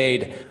be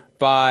made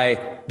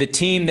by the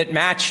team that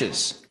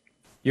matches.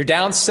 You're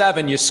down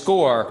 7, you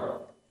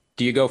score.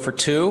 Do you go for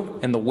 2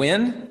 and the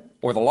win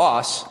or the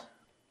loss?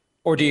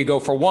 Or do you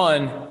go for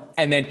 1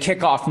 and then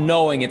kick off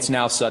knowing it's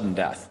now sudden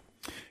death?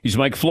 He's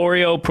Mike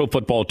Florio, Pro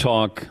Football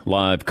Talk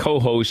Live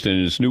co-host,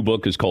 and his new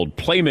book is called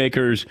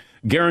Playmakers,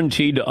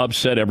 Guaranteed to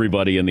Upset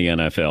Everybody in the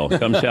NFL.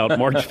 Comes out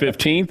March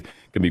 15th.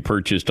 Can be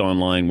purchased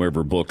online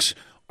wherever books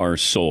are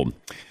sold.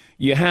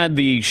 You had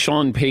the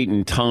Sean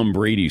Payton, Tom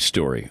Brady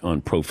story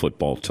on Pro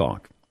Football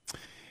Talk.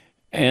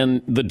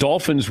 And the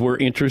Dolphins were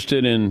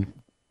interested in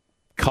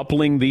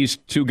coupling these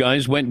two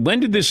guys. When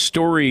did this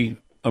story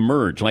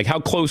emerge? Like, how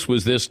close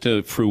was this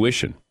to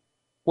fruition?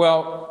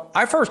 Well,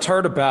 I first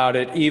heard about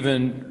it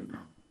even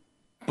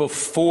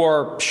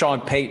before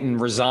Sean Payton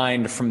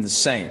resigned from the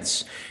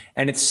Saints.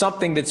 And it's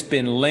something that's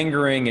been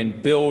lingering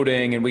and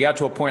building. And we got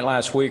to a point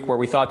last week where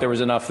we thought there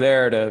was enough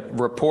there to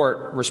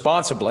report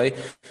responsibly,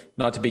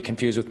 not to be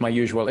confused with my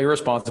usual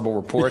irresponsible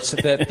reports,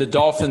 that the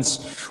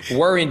Dolphins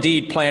were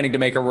indeed planning to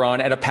make a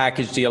run at a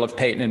package deal of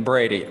Payton and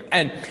Brady.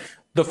 And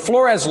the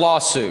Flores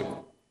lawsuit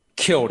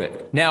killed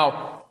it.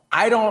 Now,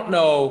 I don't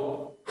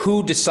know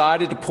who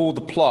decided to pull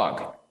the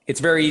plug. It's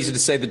very easy to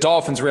say the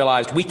Dolphins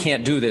realized we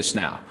can't do this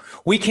now.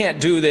 We can't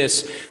do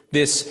this,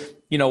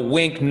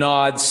 wink,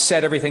 nod,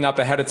 set everything up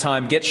ahead of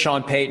time, get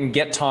Sean Payton,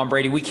 get Tom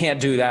Brady. We can't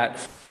do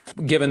that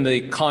given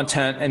the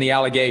content and the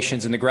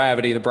allegations and the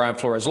gravity of the Brian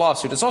Flores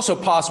lawsuit. It's also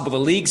possible the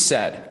league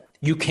said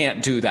you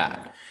can't do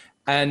that.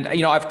 And,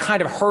 I've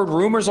kind of heard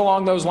rumors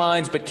along those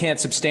lines, but can't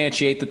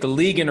substantiate that the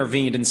league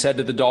intervened and said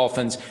to the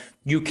Dolphins,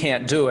 you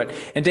can't do it.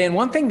 And Dan,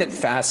 one thing that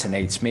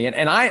fascinates me,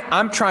 and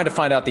I'm trying to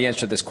find out the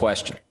answer to this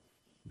question.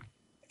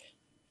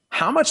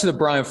 how much of the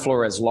Brian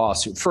Flores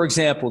lawsuit, for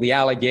example, the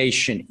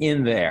allegation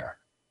in there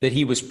that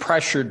he was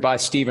pressured by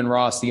Stephen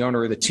Ross, the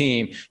owner of the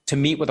team, to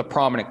meet with a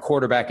prominent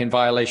quarterback in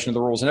violation of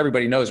the rules, and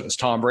everybody knows it was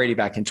Tom Brady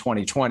back in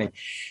 2020.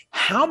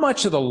 How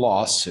much of the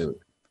lawsuit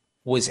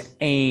was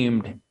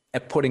aimed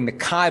at putting the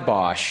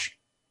kibosh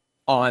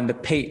on the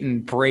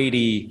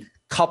Peyton-Brady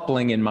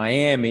coupling in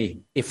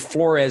Miami if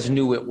Flores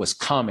knew it was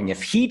coming,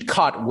 if he'd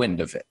caught wind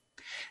of it?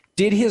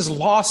 Did his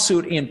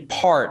lawsuit in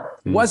part,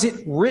 was it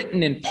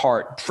written in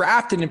part,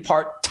 drafted in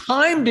part,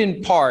 timed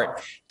in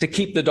part to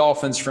keep the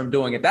Dolphins from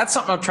doing it? That's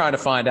something I'm trying to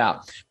find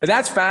out. But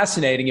that's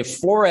fascinating if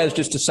Flores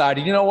just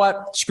decided, you know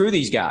what, screw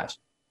these guys.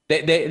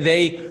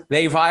 They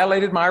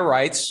violated my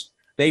rights.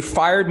 They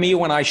fired me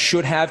when I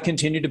should have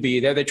continued to be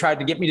there. They tried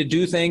to get me to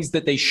do things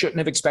that they shouldn't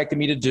have expected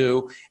me to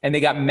do, and they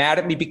got mad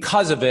at me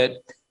because of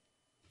it.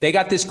 They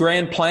got this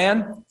grand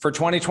plan for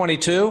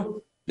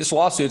 2022. This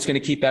lawsuit's going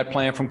to keep that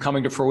plan from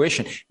coming to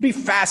fruition. It'd be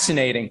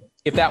fascinating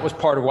if that was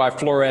part of why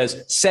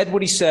Flores said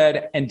what he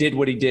said and did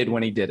what he did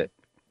when he did it.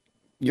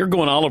 You're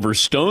going Oliver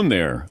Stone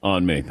there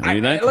on me.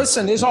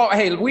 Listen,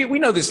 we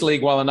know this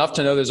league well enough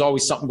to know there's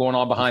always something going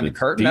on behind the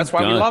curtain. That's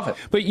why we love it.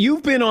 But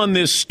you've been on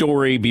this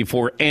story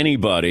before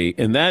anybody,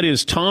 and that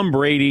is Tom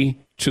Brady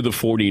to the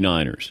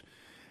 49ers.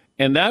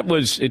 And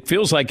it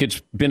feels like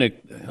it's been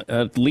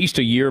at least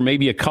a year,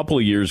 maybe a couple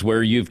of years,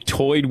 where you've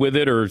toyed with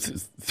it or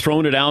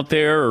thrown it out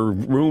there or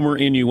rumor,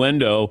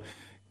 innuendo.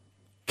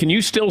 Can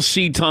you still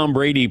see Tom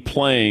Brady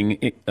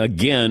playing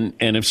again?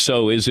 And if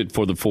so, is it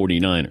for the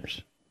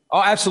 49ers?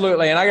 Oh,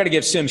 absolutely. And I got to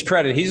give Sims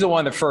credit. He's the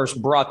one that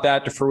first brought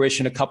that to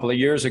fruition a couple of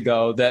years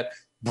ago, that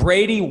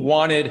Brady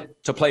wanted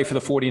to play for the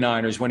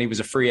 49ers when he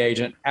was a free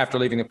agent after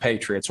leaving the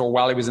Patriots, or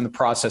while he was in the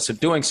process of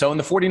doing so. And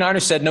the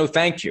 49ers said, no,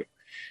 thank you.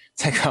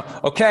 It's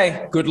like,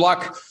 okay, good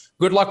luck.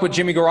 Good luck with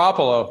Jimmy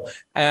Garoppolo.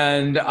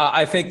 And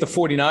I think the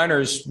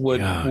 49ers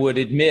would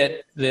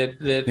admit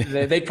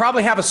that they'd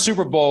probably have a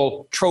Super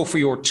Bowl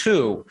trophy or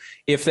two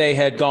if they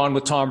had gone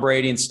with Tom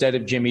Brady instead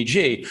of Jimmy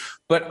G.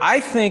 But I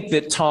think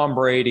that Tom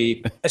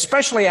Brady,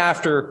 especially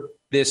after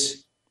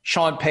this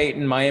Sean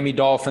Payton, Miami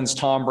Dolphins,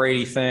 Tom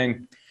Brady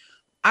thing,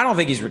 I don't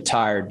think he's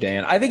retired,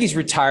 Dan. I think he's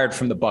retired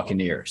from the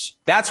Buccaneers.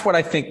 That's what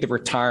I think the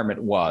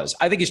retirement was.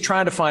 I think he's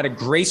trying to find a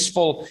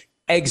graceful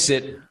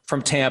exit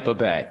from Tampa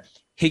Bay.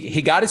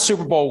 He got his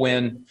Super Bowl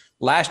win.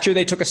 Last year,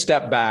 they took a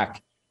step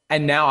back.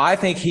 And now I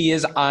think he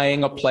is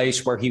eyeing a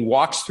place where he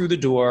walks through the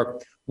door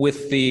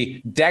with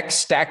the deck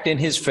stacked in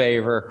his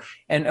favor.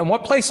 And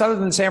what place other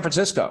than San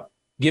Francisco?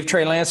 Give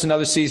Trey Lance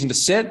another season to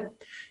sit.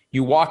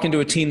 You walk into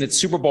a team that's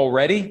Super Bowl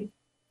ready,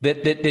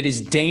 that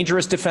is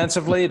dangerous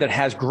defensively, that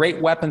has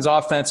great weapons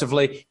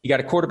offensively. You got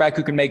a quarterback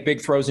who can make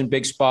big throws in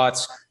big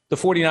spots. The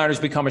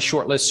 49ers become a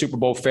short-list Super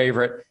Bowl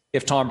favorite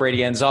if Tom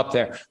Brady ends up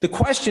there. The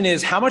question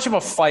is, how much of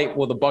a fight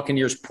will the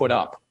Buccaneers put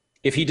up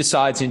if he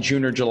decides in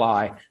June or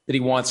July that he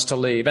wants to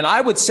leave? And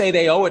I would say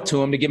they owe it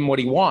to him to give him what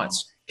he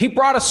wants. He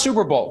brought a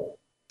Super Bowl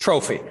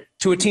trophy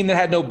to a team that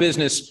had no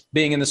business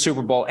being in the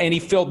Super Bowl, and he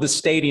filled the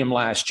stadium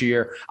last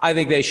year. I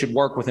think they should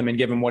work with him and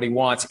give him what he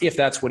wants if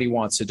that's what he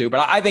wants to do.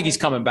 But I think he's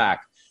coming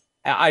back.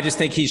 I just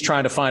think he's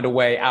trying to find a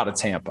way out of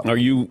Tampa. Are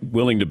you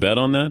willing to bet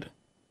on that?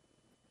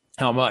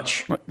 How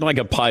much? Like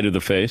a pie to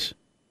the face?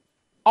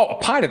 Oh, a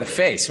pie to the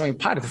face. I mean,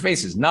 pie to the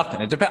face is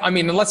nothing. It depends. I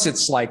mean, unless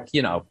it's like,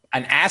 an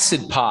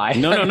acid pie.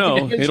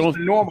 No. It's just a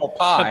normal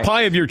pie. A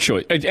pie of your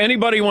choice.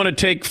 Anybody want to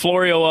take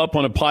Florio up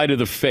on a pie to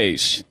the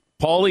face?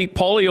 Paulie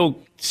will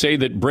say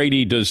that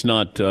Brady does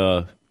not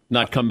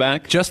come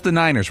back. Just the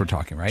Niners we're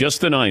talking, right?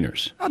 Just the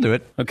Niners. I'll do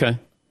it. Okay.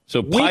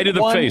 So pie to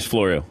the face,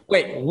 Florio.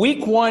 Wait,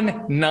 week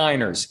 1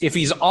 Niners. If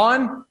he's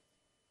on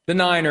the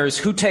Niners,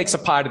 who takes a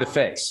pie to the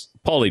face?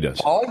 Paulie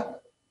does.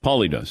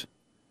 Paulie does.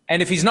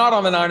 And if he's not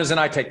on the Niners, then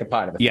I take the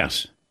pie to the face.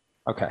 Yes.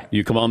 Okay.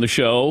 You come on the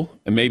show,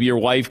 and maybe your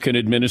wife can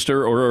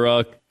administer,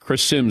 or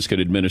Chris Sims could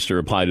administer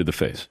a pie to the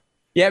face.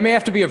 Yeah, it may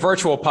have to be a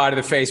virtual pie to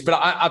the face, but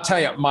I'll tell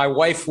you, my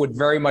wife would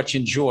very much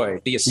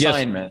enjoy the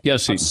assignment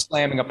of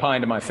slamming a pie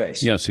into my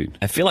face. Yes,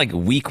 I feel like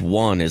week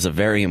 1 is a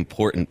very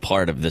important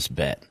part of this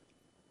bet.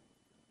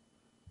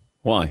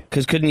 Why?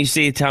 Because couldn't you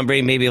see Tom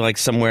Brady maybe like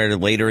somewhere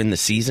later in the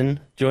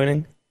season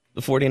joining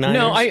the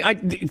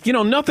 49ers?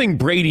 No, nothing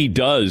Brady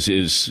does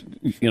is,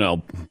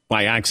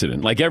 by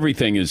accident. Like,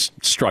 everything is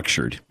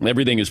structured.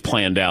 Everything is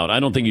planned out. I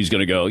don't think he's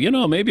going to go,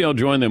 maybe I'll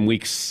join them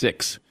week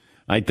 6.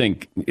 I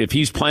think if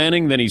he's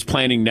planning, then he's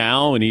planning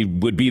now, and he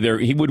would be there.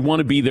 He would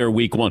want to be there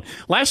week 1.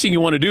 Last thing you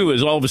want to do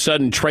is all of a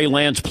sudden Trey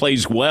Lance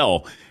plays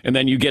well, and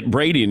then you get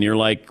Brady, and you're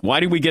like,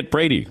 why did we get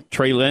Brady?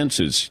 Trey Lance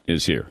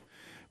is here.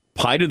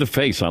 Pie to the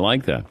face. I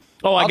like that.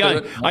 Oh, I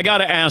got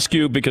to ask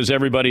you, because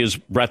everybody has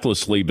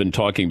breathlessly been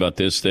talking about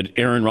this, that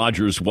Aaron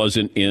Rodgers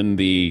wasn't in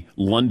the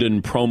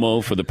London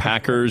promo for the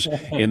Packers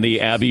in the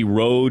Abbey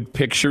Road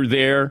picture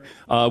there.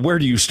 Where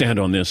do you stand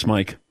on this,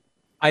 Mike?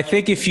 I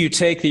think if you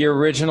take the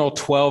original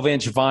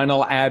 12-inch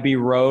vinyl Abbey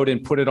Road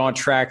and put it on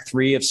track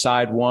 3 of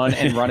side 1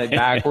 and run it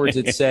backwards,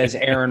 it says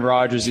Aaron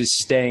Rodgers is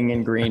staying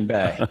in Green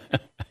Bay.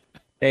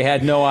 They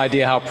had no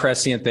idea how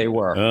prescient they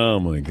were. Oh,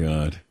 my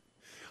God.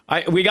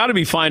 We got to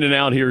be finding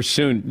out here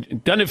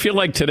soon. Doesn't it feel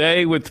like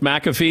today with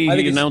McAfee,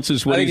 he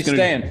announces what he's going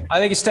to do? I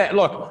think he's staying.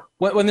 Look,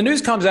 when the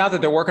news comes out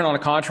that they're working on a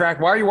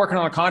contract, why are you working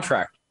on a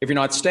contract if you're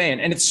not staying?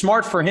 And it's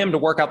smart for him to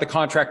work out the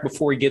contract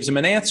before he gives him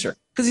an answer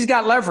because he's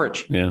got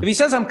leverage. Yeah. If he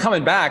says, I'm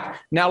coming back,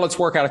 now let's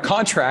work out a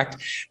contract,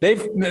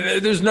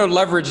 there's no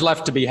leverage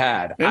left to be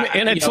had.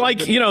 And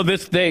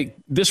it's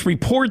this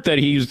report that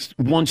he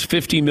wants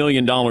 $50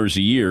 million a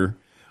year,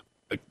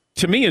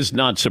 to me is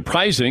not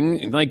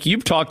surprising. Like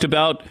you've talked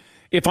about,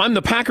 if I'm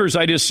the Packers,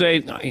 I just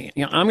say,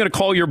 I'm going to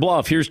call your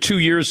bluff. Here's 2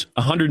 years,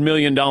 $100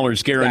 million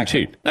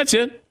guaranteed. Exactly. That's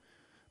it.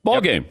 Ball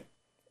game.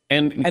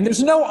 And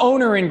there's no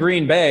owner in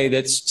Green Bay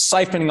that's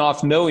siphoning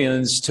off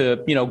millions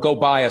to, go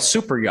buy a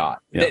super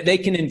yacht. Yeah. They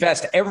can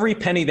invest every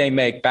penny they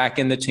make back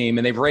in the team,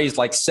 and they've raised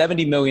like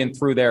 $70 million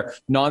through their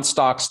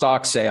non-stock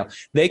stock sale.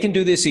 They can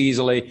do this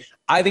easily.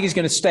 I think he's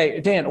going to stay.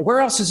 Dan, where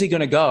else is he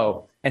going to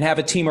go and have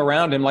a team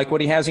around him like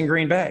what he has in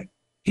Green Bay?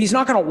 He's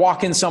not going to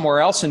walk in somewhere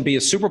else and be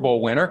a Super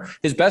Bowl winner.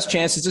 His best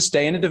chance is to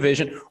stay in a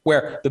division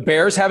where the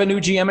Bears have a new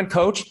GM and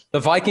coach, the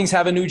Vikings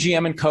have a new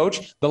GM and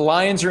coach, the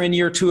Lions are in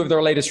year 2 of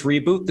their latest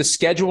reboot. The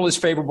schedule is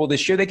favorable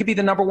this year. They could be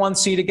the number 1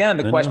 seed again.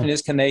 The question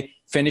is, can they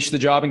finish the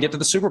job and get to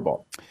the Super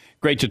Bowl?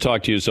 Great to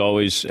talk to you as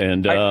always,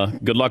 and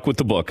good luck with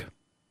the book.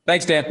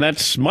 Thanks, Dan.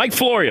 That's Mike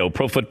Florio,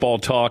 Pro Football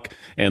Talk,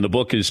 and the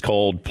book is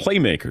called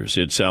Playmakers.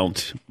 It's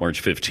out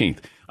March 15th.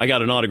 I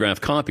got an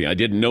autographed copy. I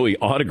didn't know he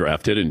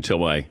autographed it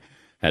until I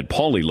had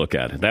Paulie look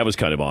at it. That was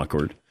kind of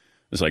awkward.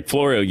 It's like,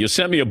 Florio, you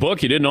sent me a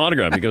book, you didn't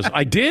autograph it. He goes,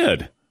 I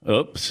did.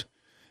 Oops.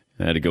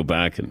 I had to go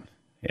back, and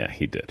yeah,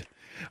 he did.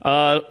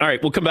 All right,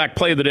 we'll come back,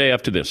 play of the day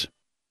after this.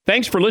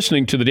 Thanks for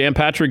listening to the Dan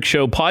Patrick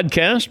Show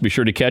podcast. Be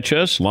sure to catch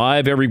us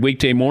live every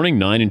weekday morning,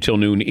 9 until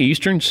noon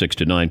Eastern, 6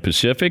 to 9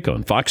 Pacific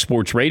on Fox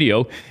Sports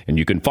Radio. And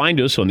you can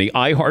find us on the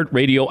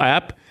iHeartRadio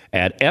app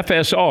at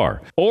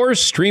FSR or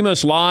stream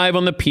us live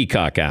on the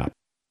Peacock app.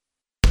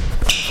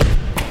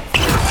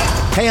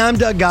 Hey, I'm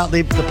Doug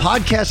Gottlieb. The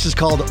podcast is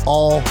called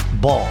All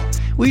Ball.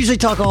 We usually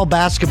talk all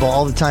basketball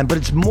all the time, but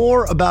it's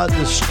more about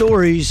the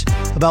stories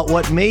about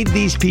what made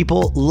these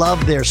people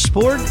love their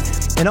sport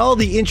and all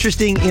the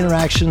interesting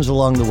interactions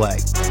along the way.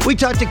 We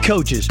talk to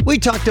coaches. We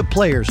talk to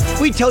players.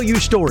 We tell you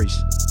stories.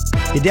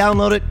 You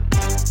download it.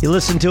 You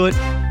listen to it.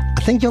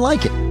 I think you'll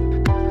like it.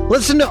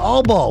 Listen to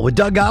All Ball with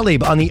Doug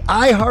Gottlieb on the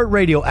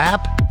iHeartRadio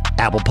app,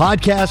 Apple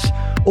Podcasts,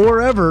 or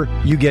wherever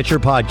you get your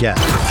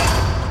podcasts.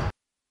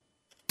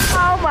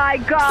 Oh, my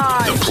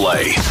God. The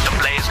play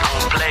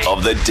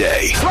of the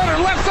day. Runner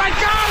left side,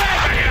 got it!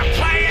 They're going to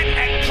play it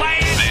and play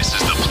it. This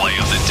is the play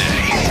of the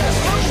day.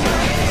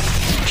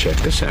 Check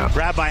this out.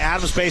 Grabbed by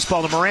Adams,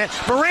 baseball to Morant.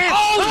 Morant!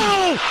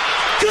 Oh!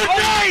 Good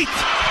night!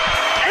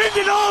 End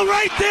it all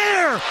right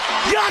there!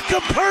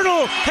 Jakob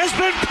Poeltl has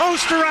been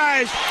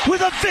posterized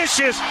with a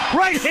vicious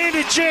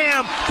right-handed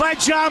jam by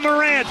John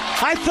Morant.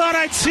 I thought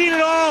I'd seen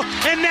it all,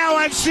 and now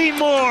I've seen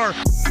more.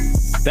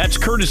 That's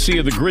courtesy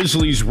of the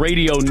Grizzlies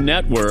radio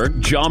network.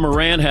 John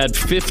Morant had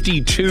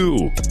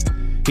 52.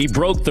 He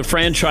broke the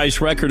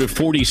franchise record of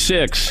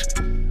 46,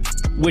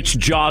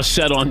 which Ja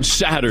set on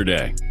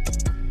Saturday.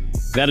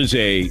 That is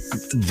a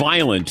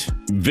violent,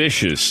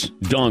 vicious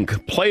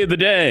dunk. Play of the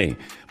day.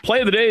 Play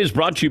of the day is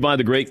brought to you by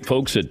the great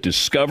folks at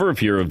Discover.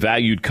 If you're a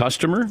valued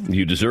customer,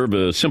 you deserve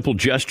a simple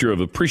gesture of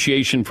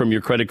appreciation from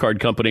your credit card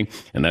company,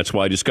 and that's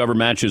why Discover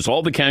matches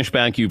all the cash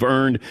back you've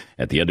earned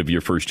at the end of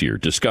your first year.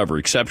 Discover,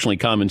 exceptionally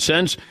common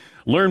sense.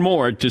 Learn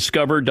more at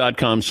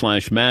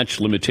discover.com/match.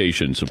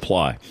 Limitations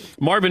apply.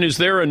 Marvin, is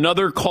there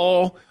another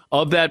call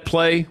of that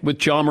play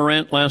with Ja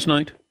Morant last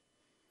night?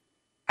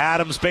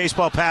 Adams,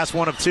 baseball pass,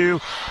 1 of 2.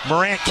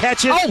 Morant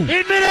catches in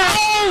midair.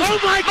 Oh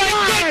my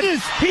God!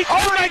 Goodness. He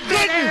caught it in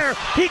midair.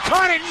 He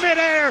caught it in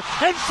midair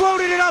and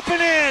floated it up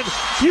and in.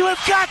 You have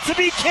got to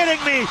be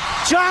kidding me.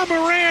 Ja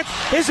Morant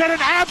is at an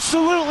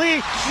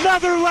absolutely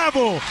another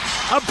level.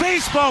 A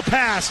baseball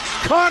pass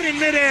caught in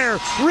midair,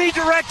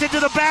 redirected to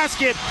the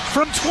basket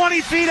from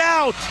 20 feet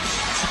out.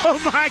 Oh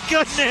my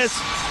goodness!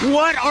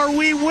 What are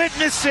we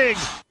witnessing?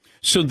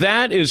 So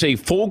that is a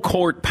full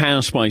court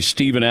pass by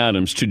Steven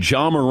Adams to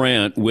Ja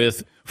Morant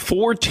with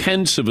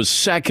 0.4 of a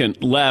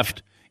second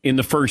left in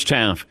the first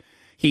half.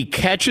 He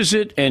catches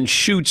it and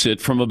shoots it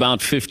from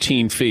about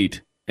 15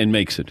 feet and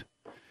makes it.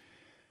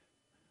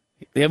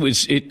 It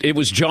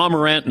was Ja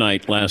Morant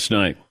night last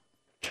night.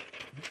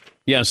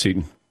 Yes,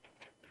 Eden.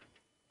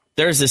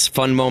 There's this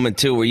fun moment,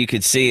 too, where you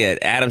could see it.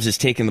 Adams is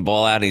taking the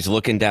ball out, and he's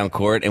looking down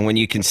court, and when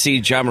you can see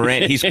Ja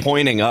Morant, he's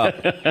pointing up,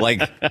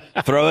 like,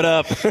 throw it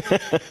up.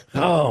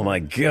 Oh, my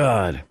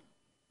God.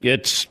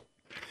 It's,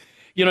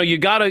 you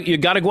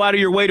gotta go out of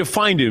your way to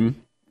find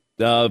him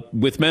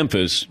with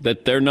Memphis,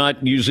 that they're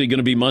not usually going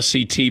to be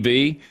must-see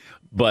TV,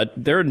 but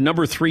they're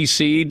number 3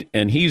 seed,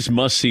 and he's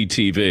must-see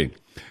TV.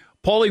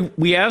 Paulie,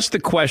 we asked the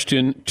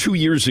question 2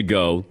 years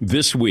ago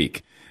this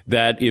week,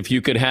 that if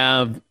you could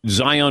have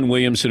Zion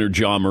Williamson or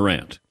Ja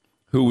Morant,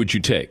 who would you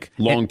take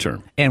long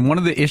term? And one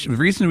of the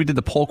reasons we did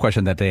the poll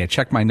question that day, I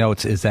checked my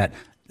notes, is that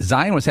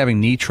Zion was having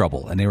knee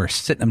trouble, and they were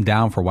sitting him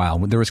down for a while.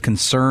 There was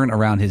concern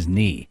around his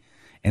knee.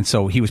 And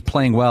so he was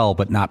playing well,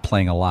 but not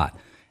playing a lot.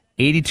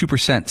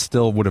 82%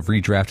 still would have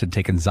redrafted,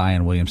 taken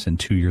Zion Williamson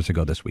 2 years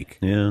ago this week.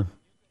 Yeah.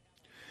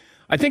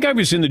 I think I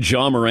was in the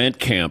Ja Morant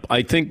camp.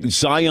 I think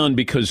Zion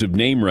because of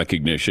name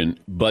recognition,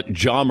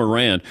 but Ja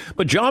Morant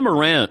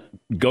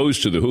goes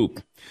to the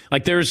hoop.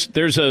 Like there's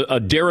a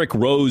Derrick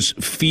Rose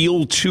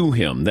feel to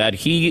him that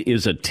he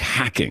is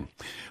attacking,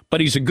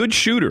 but he's a good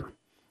shooter.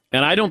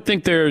 And I don't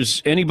think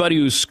there's anybody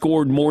who's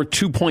scored more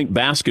 2-point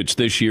baskets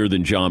this year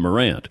than Ja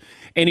Morant.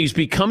 And he's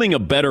becoming a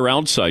better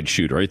outside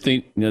shooter. I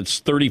think that's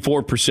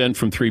 34%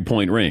 from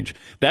 3-point range.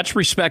 That's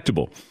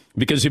respectable.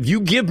 Because if you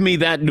give me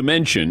that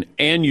dimension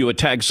and you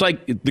attack, it's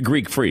like the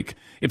Greek Freak.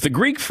 If the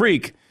Greek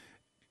Freak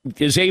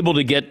is able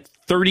to get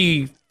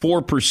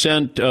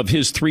 34% of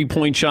his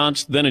 3-point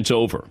shots, then it's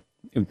over.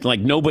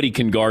 Like nobody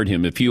can guard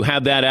him if you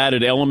have that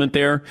added element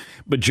there.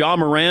 But Ja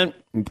Morant,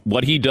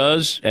 what he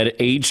does at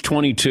age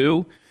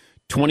 22,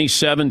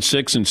 27,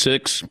 6 and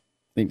 6,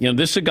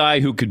 this is a guy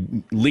who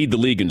could lead the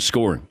league in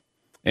scoring.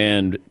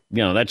 And,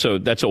 that's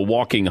a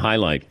walking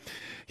highlight.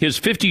 His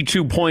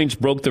 52 points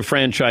broke the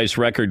franchise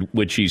record,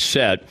 which he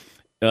set.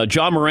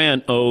 Ja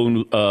Morant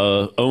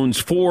owns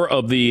 4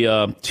 of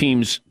the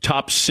team's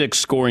top 6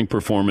 scoring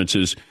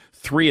performances.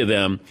 3 of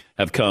them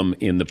have come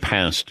in the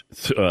past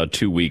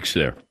 2 weeks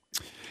there.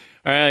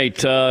 All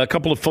right, a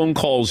couple of phone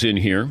calls in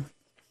here.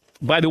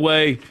 By the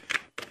way,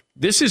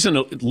 this isn't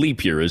a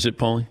leap year, is it,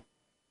 Paulie?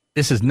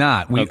 This is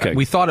not.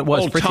 We thought it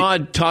was.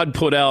 Todd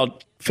put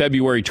out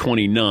February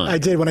 29. I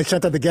did. When I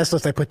sent out the guest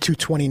list, I put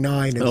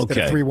 229 instead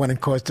of 3-1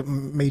 and caused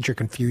major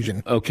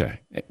confusion. Okay.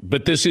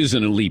 But this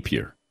isn't a leap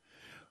year.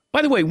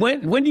 By the way,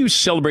 when do you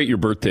celebrate your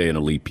birthday in a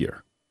leap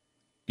year?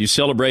 Do you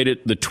celebrate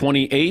it the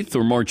 28th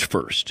or March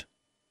 1st?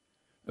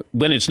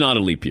 When it's not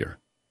a leap year.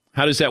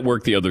 How does that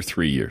work the other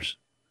 3 years?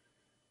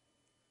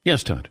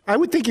 Yes, Todd. I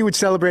would think you would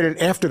celebrate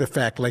it after the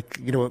fact, like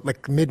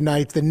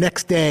midnight, the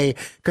next day,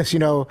 because,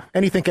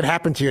 anything could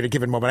happen to you at a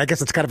given moment. I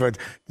guess it's kind of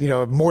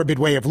a, morbid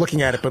way of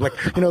looking at it, but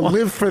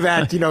live for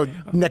that,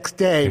 next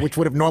day, which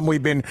would have normally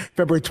been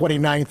February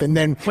 29th. And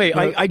then. Wait,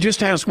 I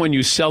just asked when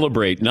you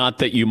celebrate, not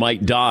that you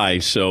might die.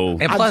 So.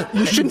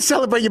 You shouldn't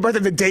celebrate your birthday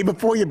the day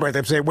before your birthday.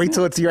 I'm saying wait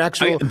till it's your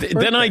actual.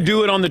 Then I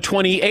do it on the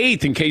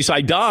 28th in case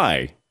I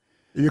die.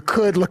 You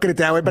could look at it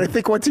that way, but I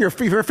think once you're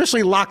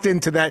officially locked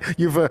into that,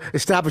 you've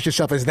established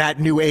yourself as that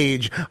new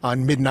age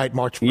on midnight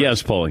March 1st.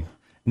 Yes, Paulie.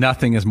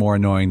 Nothing is more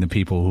annoying than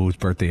people whose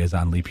birthday is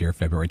on leap year,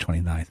 February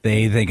 29th.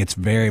 They think it's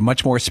very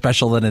much more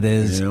special than it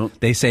is. Yep.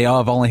 They say,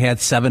 I've only had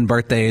 7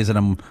 birthdays and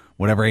I'm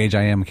whatever age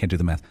I am. I can't do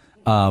the math.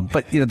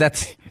 But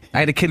I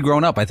had a kid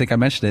growing up. I think I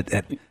mentioned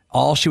it.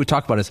 All she would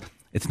talk about is,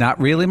 it's not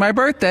really my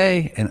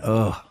birthday. And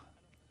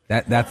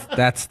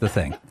that's the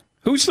thing.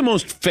 Who's the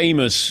most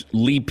famous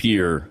leap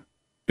year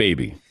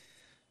baby?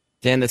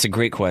 Dan, that's a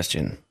great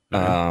question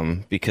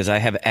because I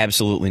have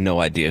absolutely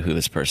no idea who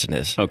this person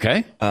is.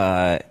 Okay.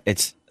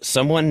 It's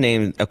someone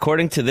named,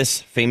 according to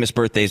this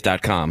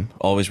famousbirthdays.com,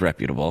 always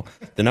reputable,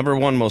 the number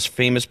 1 most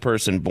famous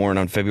person born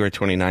on February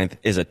 29th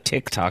is a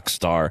TikTok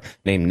star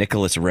named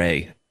Nicholas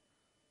Ray.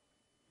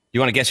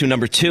 You want to guess who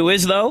number 2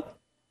 is, though?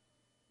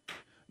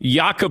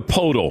 Jakob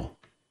Podol.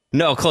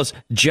 No, close.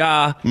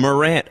 Ja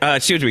Morant.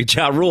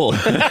 Ja Rule.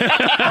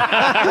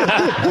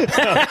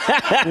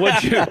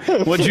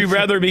 Would you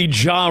rather be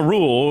Ja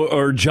Rule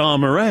or Ja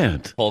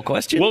Morant? Whole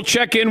question. We'll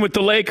check in with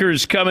the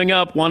Lakers coming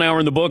up. 1 hour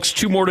in the books.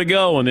 2 more to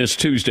go on this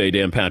Tuesday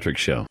Dan Patrick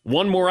Show.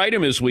 One more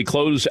item as we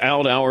close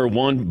out hour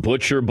 1.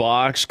 Butcher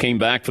Box came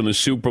back from the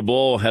Super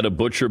Bowl. Had a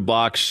Butcher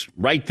Box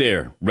right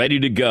there, ready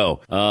to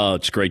go.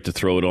 It's great to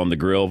throw it on the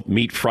grill.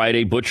 Meat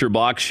Friday. Butcher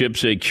Box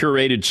ships a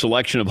curated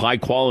selection of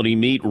high-quality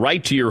meat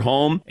right to your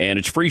home. And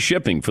it's free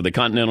shipping for the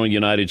continental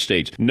United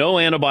States. No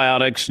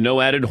antibiotics, no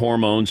added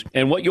hormones.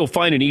 And what you'll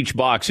find in each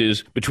box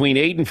is between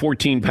 8 and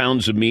 14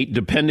 pounds of meat,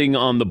 depending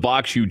on the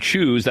box you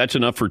choose. That's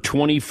enough for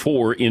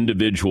 24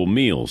 individual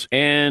meals.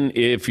 And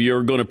if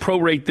you're going to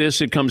prorate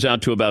this, it comes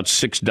out to about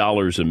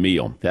 $6 a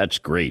meal. That's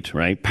great,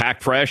 right?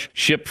 Pack fresh,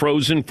 ship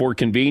frozen for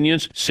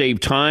convenience,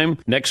 save time.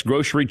 Next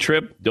grocery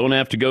trip, don't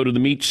have to go to the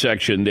meat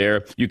section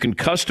there. You can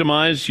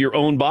customize your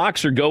own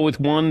box or go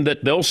with one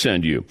that they'll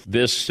send you.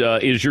 This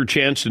is your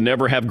chance to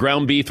never have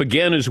ground beef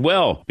again as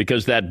well,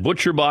 because that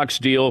Butcher Box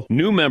deal,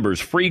 new members,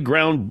 free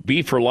ground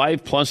beef for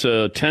life, plus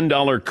a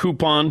 $10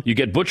 coupon. You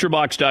get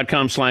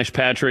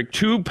butcherbox.com/Patrick,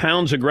 2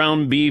 pounds of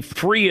ground beef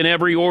free in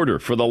every order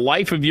for the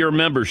life of your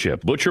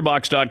membership.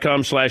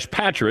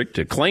 Butcherbox.com/Patrick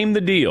to claim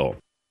the deal.